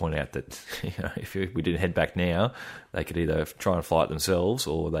basically point out that if we didn't head back now, they could either try and fly it themselves,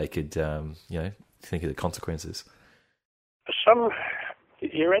 or they could think of the consequences.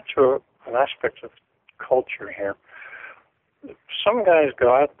 You're into an aspect of culture here. Some guys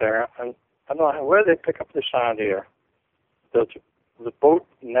go out there, and I don't know where they pick up this idea that the boat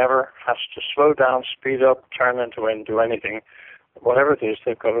never has to slow down, speed up, turn into wind, do anything. Whatever it is,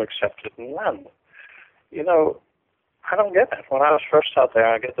 they've got to accept it and land. I don't get it. When I was first out there,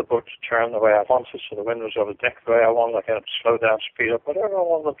 I get the boat to turn the way I wanted, so the wind was over the deck the way I wanted. I get them to slow down, speed up, whatever I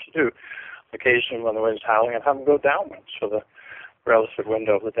want them to do. Occasionally, when the wind's howling, I'd have them go downwind, so the relative wind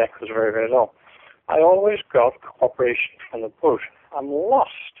over the deck was very, very low. I always got cooperation from the boat. I'm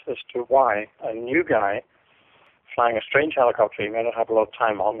lost as to why a new guy flying a strange helicopter he may not have a lot of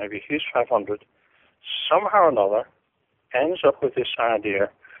time on, maybe a Hughes 500, somehow or another ends up with this idea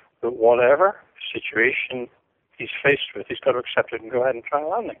that whatever situation he's faced with, he's got to accept it and go ahead and try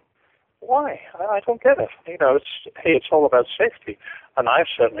landing. Why? I don't get it. It's all about safety. And I've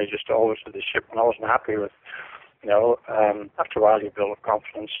certainly just always with the ship when I wasn't happy with, after a while you build up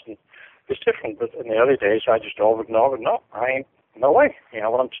confidence and it's different. But in the early days, I just always no, no way. I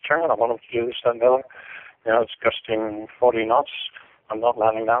want them to turn. I want them to do this, that, and the other. It's gusting 40 knots. I'm not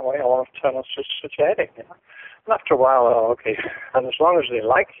landing that way. I want them to turn. It's just such a headache. And after a while, okay. And as long as they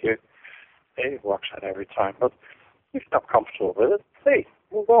like you, it works out every time. But if you're not comfortable with it, hey,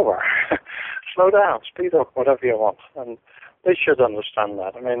 move over. Slow down, speed up, whatever you want. And they should understand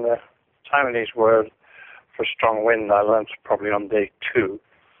that. The Taiwanese word for strong wind, I learned probably on day 2,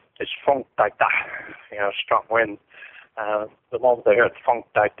 is fong dai da, strong wind. The moment they heard fong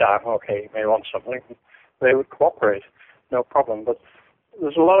dai da, okay, you may want something, they would cooperate, no problem. But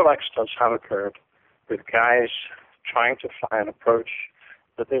there's a lot of accidents have occurred with guys trying to fly an approach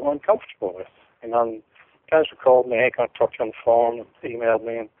that they weren't comfortable with. Guys have called me, hey, can I talk to you on the phone, and emailed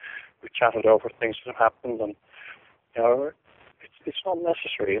me, and we chatted over things that have happened, and it's not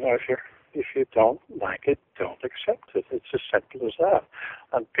necessary. If you don't like it, don't accept it. It's as simple as that.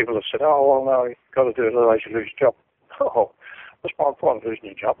 And people have said, oh, well, no, you've got to do it, otherwise you lose your job. Oh, what's more important, losing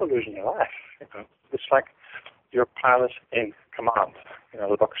your job or losing your life? It's like you're a pilot in command.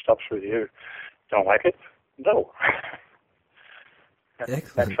 The buck stops with you. Don't like it? No.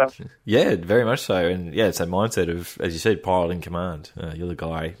 Excellent. Yeah, very much so. And it's that mindset of, as you said, pilot in command. You're the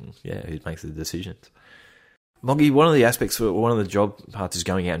guy, who makes the decisions. Moggy, one of the aspects, one of the job parts is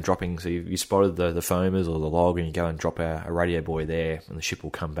going out and dropping. So you spotted the foamers or the log, and you go and drop a radio buoy there, and the ship will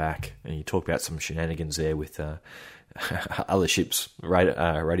come back. And you talk about some shenanigans there with other ships,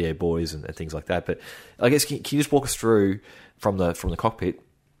 radio buoys and things like that. But I guess can you just walk us through from the cockpit,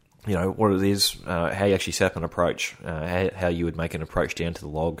 what it is, how you actually set up an approach, how you would make an approach down to the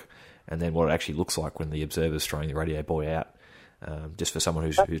log, and then what it actually looks like when the observer's throwing the radio buoy out, just for someone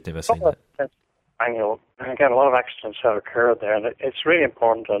who's never seen that. Again, a lot of accidents have occurred there, and it's really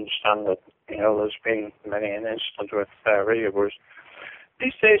important to understand that, there's been many an incident with radio buoys.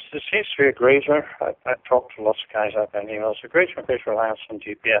 These days, there seems to be a greater, I've talked to lots of guys out there in emails, a greater and greater reliance on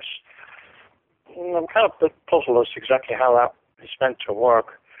GPS. And I'm kind of a bit puzzled as to exactly how that is meant to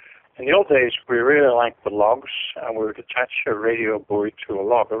work. In the old days, we really liked the logs, and we would attach a radio buoy to a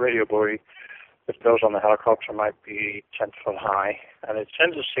log. A radio buoy that goes on the helicopter might be 10 foot high, and it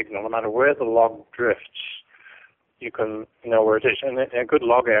sends a signal. No matter where the log drifts, you can know where it is. And in a good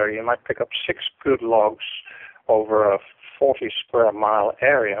log area, you might pick up 6 good logs over a 40 square mile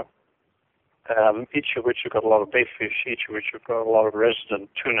area, each of which have got a lot of bait fish, each of which have got a lot of resident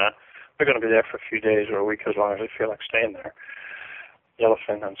tuna. They're going to be there for a few days or a week as long as they feel like staying there.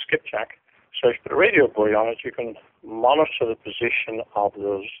 Yellowfin and skipjack. So if you put a radio buoy on it, you can monitor the position of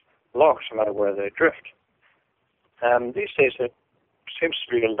those logs no matter where they drift. These days, seems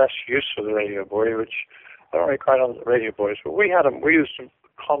to be less use of the radio buoy, which I don't really quite on the radio buoys, but we used them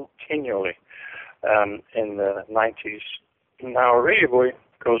continually in the 90s. Now, a radio buoy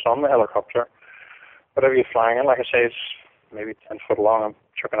goes on the helicopter, whatever you're flying in. Like I say, it's maybe 10 foot long. I'm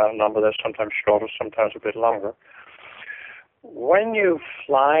chucking out a number that's sometimes shorter, sometimes a bit longer. When you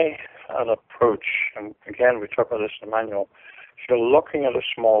fly an approach, and again, we talk about this in the manual, if you're looking at a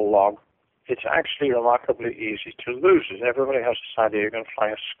small log, it's actually remarkably easy to lose it. Everybody has this idea you're going to fly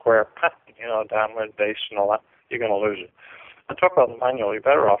a square pattern, downwind base and all that. You're going to lose it. And talk about the manual, you're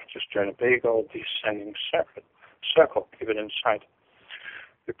better off just doing a big old descending circle, keep it in sight.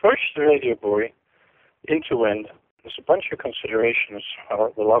 You push the radio buoy into wind. There's a bunch of considerations,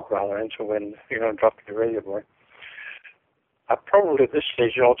 or the log rather, into wind. You're going to drop your radio buoy. I probably at this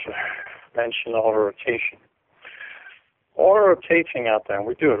stage ought to mention auto rotation. Auto rotating out there, and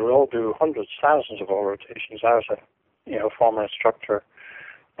we do it. We all do hundreds, thousands of auto rotations. I was a former instructor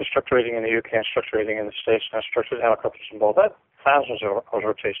rating in the UK, instructor rating in the States, and instructed helicopters and all that. Thousands of auto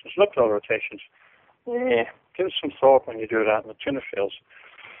rotations. Looked at auto rotations. Give it some thought when you do that in the tuna fields.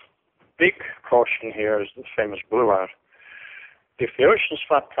 Big caution here is the famous blowout. If the ocean's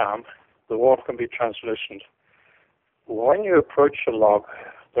flat calm, the water can be translucent. When you approach a log,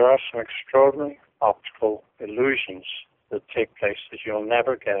 there are some extraordinary optical illusions that take place that you'll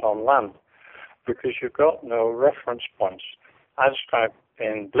never get on land because you've got no reference points. I described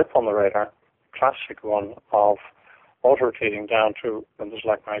in Blip on the Radar, classic one of auto-rotating down to, and this is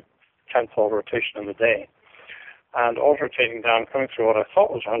like my 10th auto-rotation in the day, and auto-rotating down, coming through what I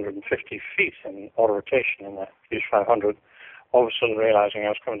thought was 150 feet in auto-rotation in the Hughes 500, all of a sudden realizing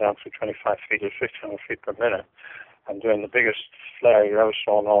I was coming down through 25 feet or 1,500 feet per minute and doing the biggest flare you ever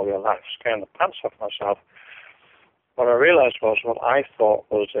saw in all your life, scaring the pants off myself. What I realized was what I thought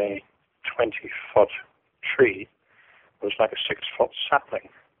was a 20-foot tree was like a 6-foot sapling.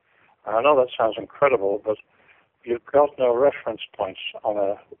 And I know that sounds incredible, but you've got no reference points on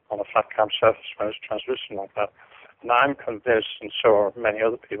a flat calm surface when it's translucent like that. And I'm convinced, and so are many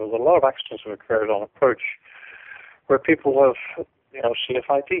other people, that a lot of accidents have occurred on approach where people have,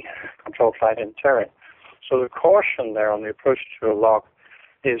 CFIT, controlled flight in terrain. So the caution there on the approach to a log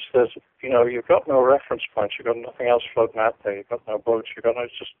is that, you've got no reference points, you've got nothing else floating out there, you've got no boats,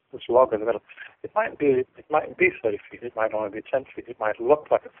 it's just this log in the middle. It might be 30 feet, it might only be 10 feet, it might look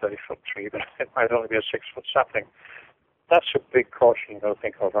like a 30-foot tree, but it might only be a 6-foot sapling. That's a big caution you've got to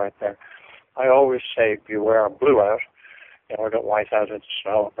think of right there. I always say beware of blue out. We got white out into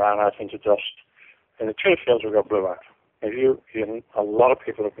snow, brown out into dust. In the tuna fields, we got blue out. A lot of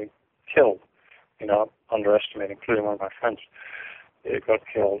people have been killed, underestimating, including one of my friends. They got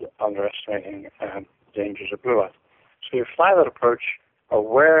killed underestimating dangers of blue out. So you fly that approach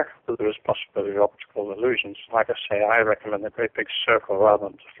aware that there is possibility of optical illusions. Like I say, I recommend a great big circle rather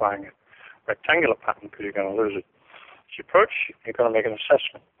than flying a rectangular pattern because you're going to lose it. As you approach, you're going to make an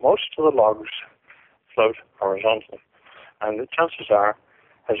assessment. Most of the logs float horizontally. And the chances are,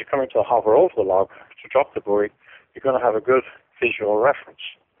 as you're coming to hover over the log to drop the buoy, you're going to have a good visual reference.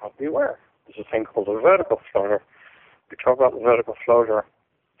 But beware. There's a thing called a vertical floater. We talk about the vertical floater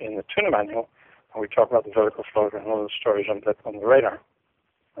in the tuna manual, and we talk about the vertical floater in one of the stories on Blip on the Radar.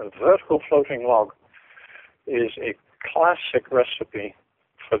 A vertical floating log is a classic recipe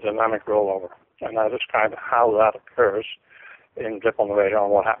for dynamic rollover. And I describe how that occurs in Blip on the Radar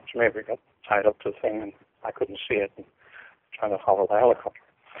and what happened to me. We got tied up to the thing and I couldn't see it and trying to hover the helicopter.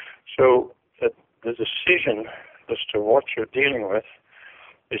 So the decision as to what you're dealing with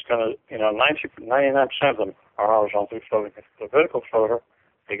is going to, 99% of them are horizontally floating. If it's a vertical floater,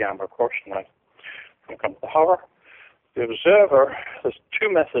 big amber caution light. When it comes to hover, the observer, there's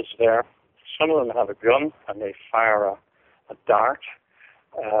two methods there. Some of them have a gun and they fire a dart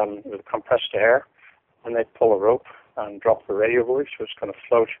with compressed air, and they pull a rope and drop the radio buoy, so it's going to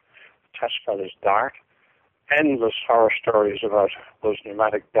float attached by this dart. Endless horror stories about those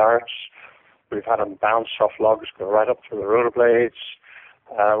pneumatic darts. We've had them bounce off logs, go right up through the rotor blades.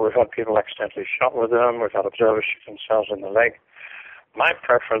 We've had people accidentally shot with them. We've had observers shoot themselves in the leg. My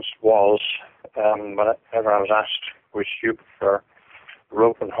preference was, whenever I was asked which you prefer,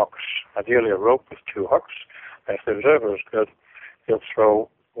 rope and hooks. Ideally a rope with two hooks. And if the observer is good, he'll throw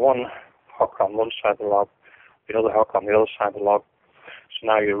one hook on one side of the log, the other hook on the other side of the log. So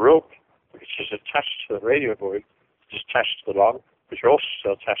now your rope, which is attached to the radio buoy, is attached to the log, but you're also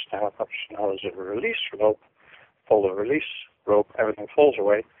still attached to the helicopter. So now there's a release rope, pull the release rope, everything falls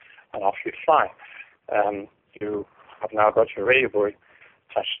away, and off you fly. You have now got your radio buoy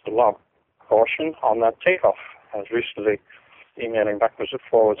attached to the log. Caution on that takeoff. I was recently emailing backwards and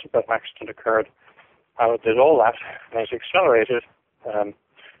forwards about an accident occurred. I did all that, and as I accelerated,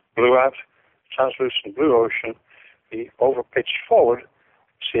 blew out, translucent blue ocean, he overpitched forward,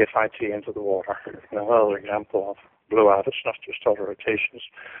 CFIT into the water. Another example of blew out. It's not just auto rotations.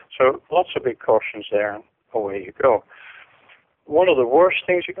 So lots of big cautions there, and away you go. One of the worst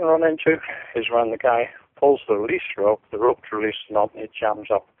things you can run into is when the guy pulls the release rope, the rope to release the knot, and it jams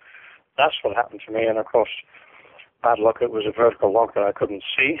up. That's what happened to me, and of course, bad luck, it was a vertical log that I couldn't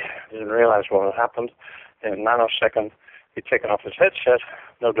see. I didn't realize what had happened. In a nanosecond, he'd taken off his headset,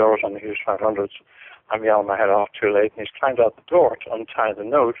 no doors on the Hughes 500s. I'm yelling my head off too late, and he's climbed out the door to untie the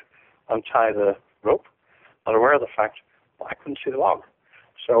note, untie the rope, not aware of the fact, well, I couldn't see the log.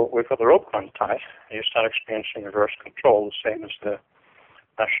 So we've got the rope untied, and you start experiencing reverse control, the same as the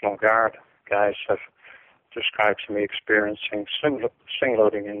National Guard guys have described to me experiencing sling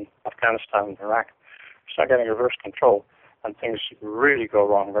loading in Afghanistan and Iraq. You start getting reverse control, and things really go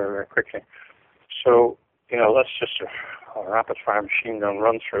wrong very, very quickly. So, that's just a rapid-fire machine gun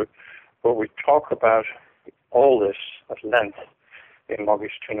run-through, but we talk about all this at length in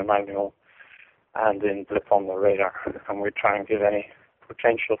Moggy's Tuna Manual and in Blip on the Radar, and we try and give any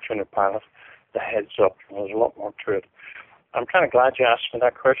potential tuna pilot the heads up. There's a lot more to it. I'm kind of glad you asked me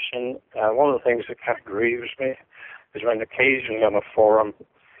that question. One of the things that kind of grieves me is when occasionally on a forum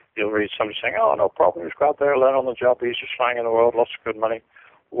you'll read somebody saying, oh, no problem, just go out there, learn on the job, easiest flying in the world, lots of good money.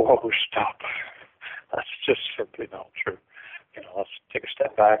 Whoa, stop. That's just simply not true. Let's take a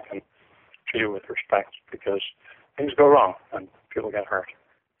step back and treat it with respect, because things go wrong and people get hurt.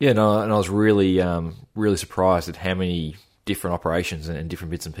 Yeah, no, and I was really, really surprised at how many different operations and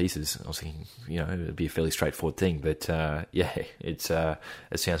different bits and pieces. I was thinking, it'd be a fairly straightforward thing, but it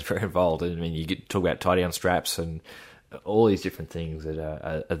sounds very involved. I mean, you talk about tie down straps and all these different things that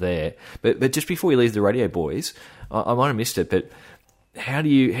are there. But just before we leave the radio, boys, I might have missed it, but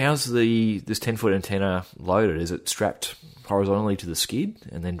how's this 10-foot antenna loaded? Is it strapped horizontally to the skid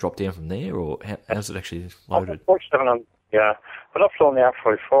and then dropped down from there, or how's it actually loaded? Yeah, but I've flown the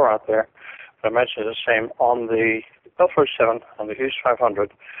F-44 out there. But I mentioned the same on the L-47 on the Hughes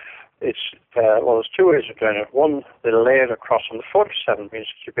 500. There's two ways of doing it. One, they lay it across on the 47, means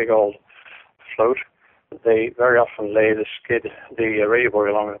it's a big old float. They very often lay the skid, the radio buoy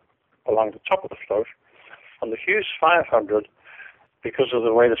along the top of the float. On the Hughes 500, because of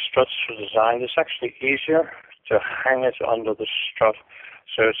the way the struts are designed, it's actually easier to hang it under the strut.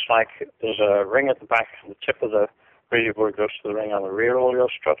 So it's like there's a ring at the back, and the tip of the radio buoy goes to the ring on the rear oleo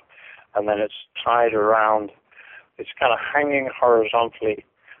strut, and then it's tied around. It's kind of hanging horizontally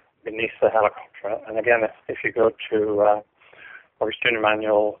beneath the helicopter. And again, if you go to Moggy's Tuna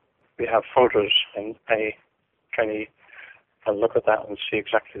Manual, we have photos, and a trainee can look at that and see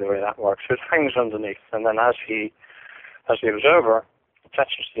exactly the way that works. So it hangs underneath, and then as the observer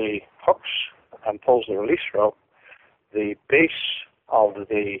attaches the hooks and pulls the release rope, the base of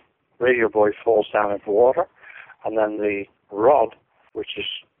the radio buoy falls down into water, and then the rod, which is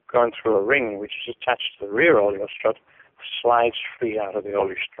going through a ring which is attached to the rear oleo strut, slides free out of the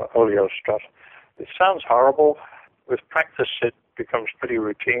oleo strut. It sounds horrible. With practice, it becomes pretty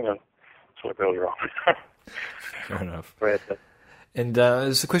routine until it goes wrong. Fair enough. Right. And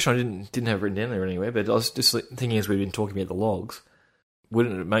there's a question I didn't have written down there anywhere, but I was just thinking as we've been talking about the logs,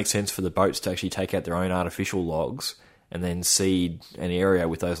 wouldn't it make sense for the boats to actually take out their own artificial logs and then seed an area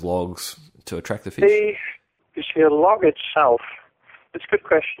with those logs to attract the fish? You see, a log itself, it's a good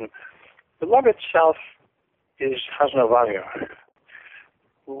question. The log itself has no value.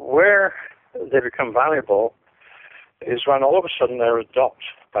 Where they become valuable is when all of a sudden they're adopted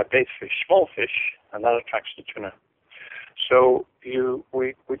by bait fish, small fish, and that attracts the tuna. So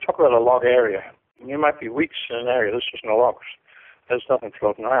we talk about a log area. You might be weeks in an area, there's just no logs. There's nothing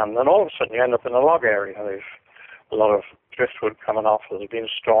floating around. Then all of a sudden you end up in a log area. There's a lot of driftwood coming off, or there's been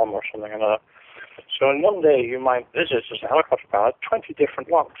a storm or something like that. So in one day you might visit as a helicopter pilot 20 different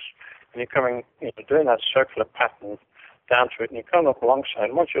logs. And you're coming, doing that circular pattern down to it, and you come up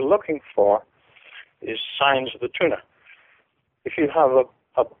alongside. And what you're looking for is signs of the tuna. If you have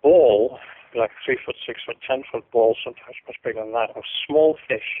a ball, like 3 foot, 6 foot, 10 foot ball, sometimes much bigger than that, of small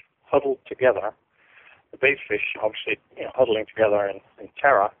fish huddled together, the bait fish obviously huddling together in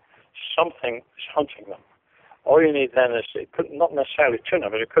terror, something is hunting them. All you need then is, it could not necessarily tuna,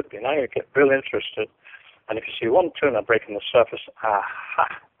 but it could be. Now you get real interested, and if you see one tuna breaking the surface,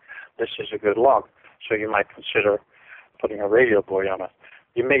 aha, this is a good log. So you might consider putting a radio buoy on it.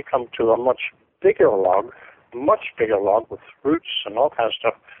 You may come to a much bigger log with roots and all kinds of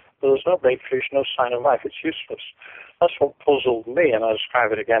stuff, but there's no bait fish, no sign of life. It's useless. That's what puzzled me, and I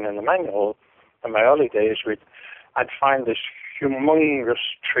describe it again in the manual. In my early days, I'd find this humongous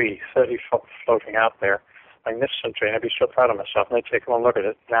tree, 30 foot, floating out there, magnificent tree, and I'd be so proud of myself. And they'd take one look at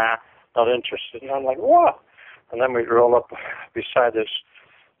it. Nah, not interested. And I'm like, what? And then we'd roll up beside this,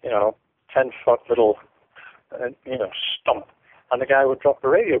 10-foot little, stump. And the guy would drop the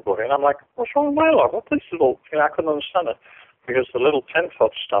radio buoy. And I'm like, what's wrong with my log? What's this little, I couldn't understand it. Because the little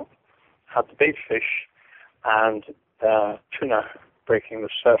 10-foot stump had the bait fish and tuna breaking the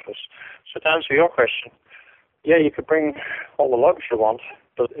surface. So to answer your question, yeah, you could bring all the logs you want,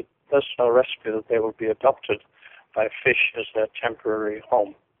 but there's no recipe that they will be adopted by fish as their temporary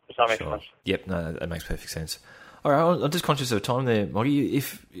home. Does that make sense? Yep, no, that makes perfect sense. All right, I'm just conscious of time there, Moggy.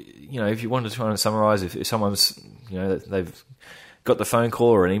 If you wanted to try and summarise, if someone's, they've got the phone call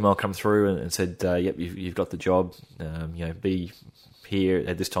or an email come through and said, yep, you've got the job, be here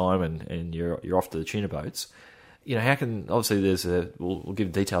at this time and you're off to the tuna boats. How can, obviously we'll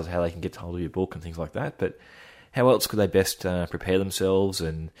give details of how they can get hold of your book and things like that, but how else could they best prepare themselves,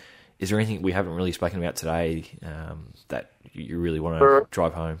 and is there anything we haven't really spoken about today that you really want to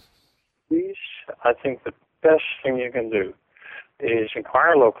drive home? Please, I think the best thing you can do is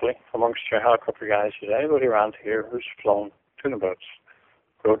inquire locally amongst your helicopter guys. Is anybody around here who's flown tuna boats?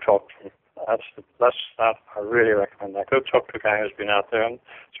 Go talk to them. That's that. I really recommend that. Go talk to a guy who's been out there. And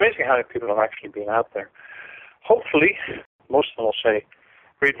it's amazing how many people have actually been out there. Hopefully, most of them will say,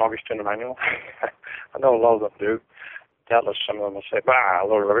 read Moggy's Tuna Manual. I know a lot of them do. Doubtless some of them will say, a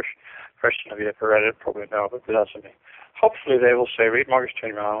load of rubbish. Question, have you ever read it? Probably no, but that's me. Hopefully they will say, read Moggy's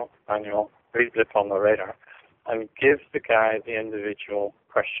Tuna Manual, read Blip on the Radar, and give the guy the individual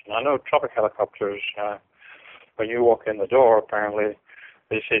question. I know Tropic Helicopters, when you walk in the door, apparently,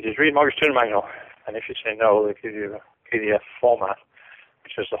 they say, did you read Moggy's Tuna Manual? And if you say no, they give you a PDF format,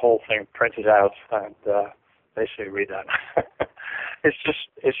 which is the whole thing printed out, and they say, read that. It's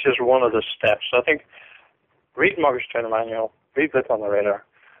just one of the steps. I think read Moggy's Tuna Manual, read Blip on the Radar,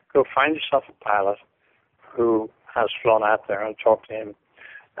 go find yourself a pilot who has flown out there and talk to him,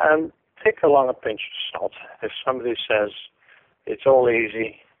 and take along a pinch of salt. If somebody says it's all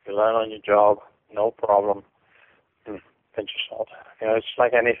easy, you learn on your job, no problem, pinch of salt. It's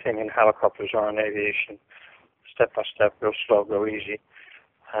like anything in helicopters or in aviation. Step by step, go slow, go easy.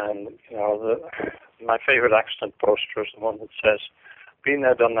 And, my favorite accident poster is the one that says, been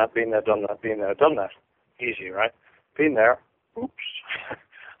there, done that, been there, done that, been there, done that. Easy, right? Been there, oops.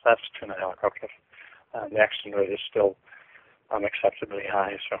 That's tuna helicopter. And the accident rate is still unacceptably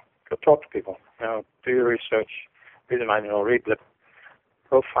high. So go talk to people. Do your research, read the manual, read Blip.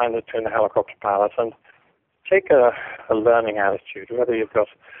 Go find the tuna helicopter pilot and take a learning attitude, whether you've got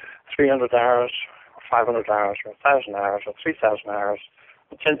 300 hours, or 500 hours, or 1,000 hours, or 3,000 hours,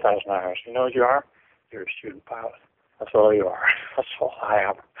 or 10,000 hours. You know what you are? You're a student pilot. That's all you are. That's all I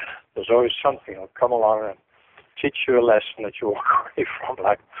am. There's always something that'll come along and teach you a lesson that you walk away from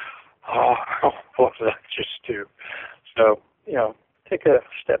like, oh, what did I just do? So, take a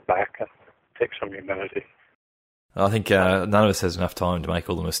step back and take some humility. I think none of us has enough time to make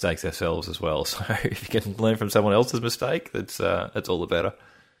all the mistakes ourselves as well. So if you can learn from someone else's mistake, that's all the better.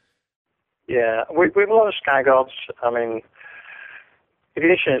 Yeah, we have a lot of sky gods. I mean,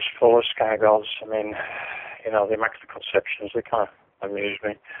 aviation is full of sky gods. I mean, the Immaculate Conceptions, they kind of amuse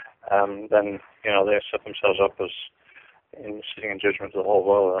me. Then, they set themselves up as sitting in judgment of the whole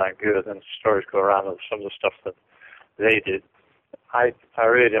world and that good, and stories go around of some of the stuff that they did. I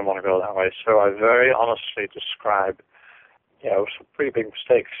really didn't want to go that way, so I very honestly describe, some pretty big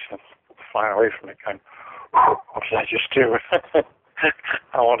mistakes, flying away from it, kind of, what did I just do?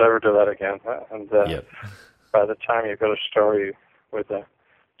 I won't ever do that again. And by the time you've got a story with a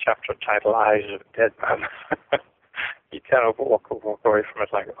chapter titled Eyes of a Dead Man, you kind of walk away from it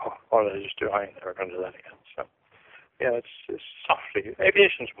like, oh, what did I just do? I ain't never going to do that again. So, it's softly.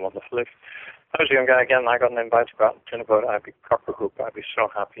 Aviation's wonderful. If I was a young guy again, I got an invite to go out and tuna boat, I'd be cock-a-hoop. I'd be so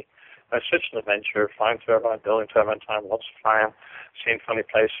happy. It's such an adventure, flying turbine, building turbine time, lots of flying, seeing funny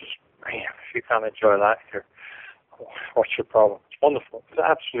places. Man, if you can't enjoy that, what's your problem? It's wonderful. It's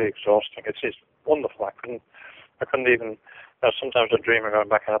absolutely exhausting. It's wonderful. I couldn't even, sometimes I dream of going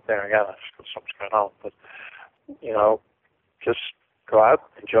back out there again. I've just got something going on. But, just go out,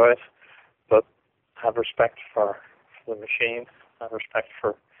 enjoy it, but have respect for the machine, have respect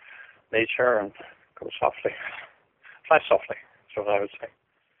for nature, and go softly. Fly softly, that's what I would say.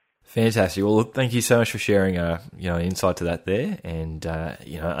 Fantastic. Well, thank you so much for sharing, insight to that there. And,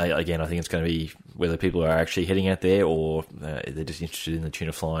 again, I think it's going to be whether people are actually heading out there or they're just interested in the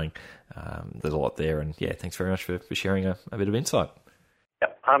tuna flying. There's a lot there. And, thanks very much for sharing a bit of insight. Yeah,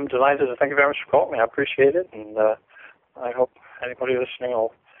 I'm delighted. Thank you very much for calling me. I appreciate it. And I hope anybody listening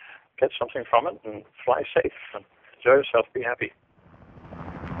will get something from it and fly safe and enjoy yourself. Be happy.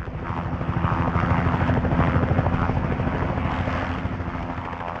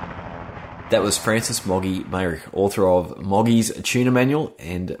 That was Francis Moggy Mayrick, author of Moggy's Tuna Manual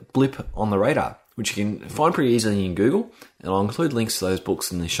and Blip on the Radar, which you can find pretty easily in Google, and I'll include links to those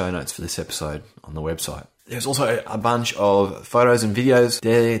books in the show notes for this episode on the website. There's also a bunch of photos and videos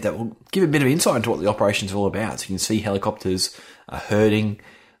there that will give a bit of insight into what the operation's all about. So you can see helicopters herding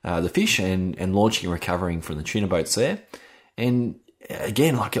the fish and launching and recovering from the tuna boats there. And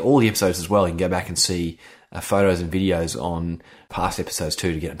again, like all the episodes as well, you can go back and see photos and videos on past episodes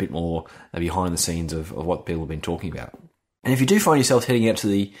too to get a bit more behind the scenes of what people have been talking about. And if you do find yourself heading out to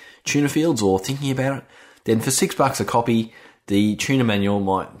the tuna fields or thinking about it, then for $6 a copy, the Tuna Manual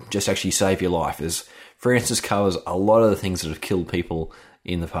might just actually save your life, as Francis covers a lot of the things that have killed people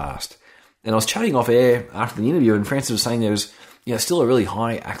in the past. And I was chatting off air after the interview, and Francis was saying there was still a really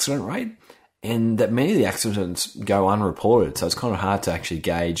high accident rate, and that many of the accidents go unreported, so it's kind of hard to actually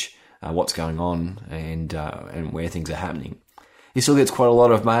gauge what's going on and where things are happening. He still gets quite a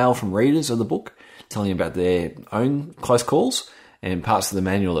lot of mail from readers of the book telling about their own close calls and parts of the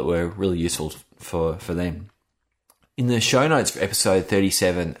manual that were really useful for them. In the show notes for episode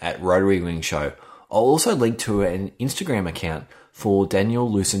 37 at Rotary Wing Show, I'll also link to an Instagram account for Daniel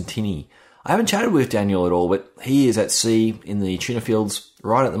Lucentini. I haven't chatted with Daniel at all, but he is at sea in the tuna fields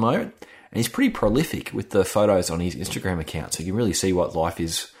right at the moment, and he's pretty prolific with the photos on his Instagram account, so you can really see what life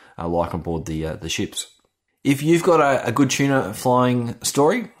is like on board the ships. If you've got a good tuna flying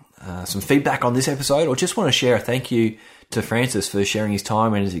story, some feedback on this episode, or just want to share a thank you to Francis for sharing his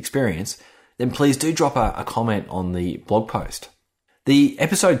time and his experience, then please do drop a comment on the blog post. The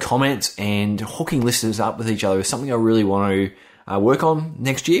episode comments and hooking listeners up with each other is something I really want to work on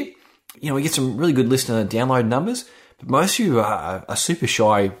next year. We get some really good listener download numbers, but most of you are super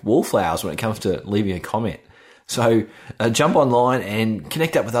shy wallflowers when it comes to leaving a comment. So jump online and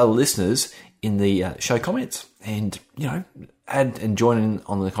connect up with other listeners in the show comments and, add and join in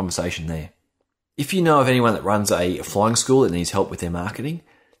on the conversation there. If you know of anyone that runs a flying school that needs help with their marketing,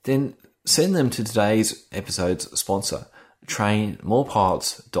 then send them to today's episode's sponsor,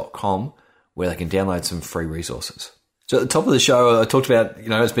 trainmorepilots.com, where they can download some free resources. So at the top of the show, I talked about,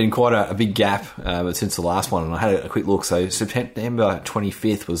 it's been quite a big gap since the last one, and I had a quick look. So September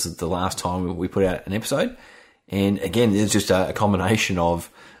 25th was the last time we put out an episode. And again, there's just a combination of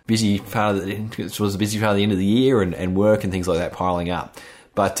it was a busy part of the end of the year and work and things like that piling up.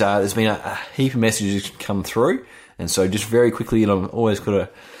 But there's been a heap of messages come through. And so just very quickly, and I'm always got to,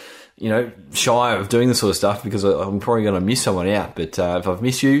 shy of doing this sort of stuff because I'm probably going to miss someone out. But if I've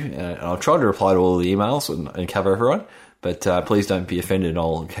missed you, I'll try to reply to all the emails and cover everyone. But please don't be offended.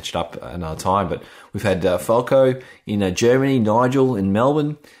 I'll catch it up another time. But we've had Falco in Germany, Nigel in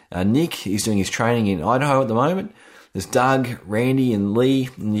Melbourne, Nick, he's doing his training in Idaho at the moment. There's Doug, Randy, and Lee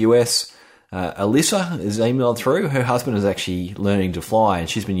in the US. Alyssa is emailed through. Her husband is actually learning to fly, and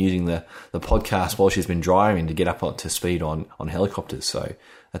she's been using the podcast while she's been driving to get up to speed on helicopters. So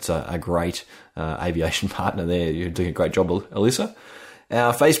that's a great aviation partner there. You're doing a great job, Alyssa.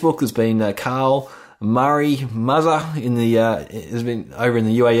 Our Facebook has been Carl Murray Muzza has been over in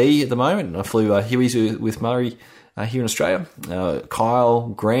the UAE at the moment. I flew Hueys with Murray here in Australia. Kyle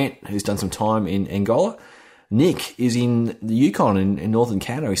Grant, who's done some time in Angola. Nick is in the Yukon in northern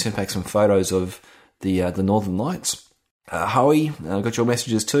Canada. He sent back some photos of the Northern Lights. Howie, got your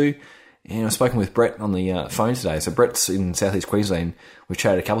messages too. And I've spoken with Brett on the phone today. So Brett's in southeast Queensland. We've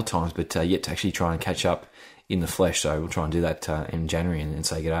chatted a couple of times, but yet to actually try and catch up in the flesh. So we'll try and do that in January and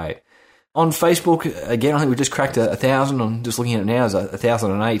say g'day. On Facebook, again, I think we've just cracked 1,000. I'm just looking at it now. It's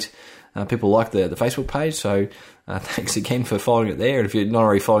 1,008 people like the Facebook page. So thanks again for following it there. And if you're not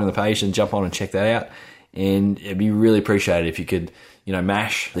already following the page, then jump on and check that out. And it'd be really appreciated if you could,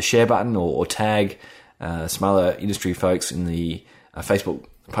 mash the share button or tag some other industry folks in the Facebook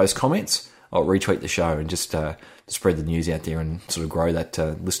post comments, or retweet the show and just spread the news out there and sort of grow that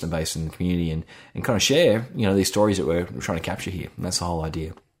listener base and community and kind of share, these stories that we're trying to capture here. And that's the whole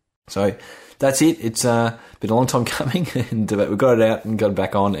idea. So that's it. It's been a long time coming, and we've got it out and got it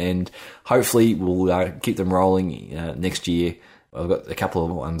back on, and hopefully we'll keep them rolling next year. I've got a couple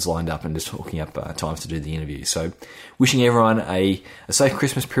of ones lined up and just hooking up times to do the interview. So wishing everyone a safe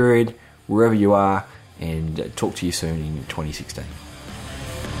Christmas period wherever you are, and talk to you soon in 2016.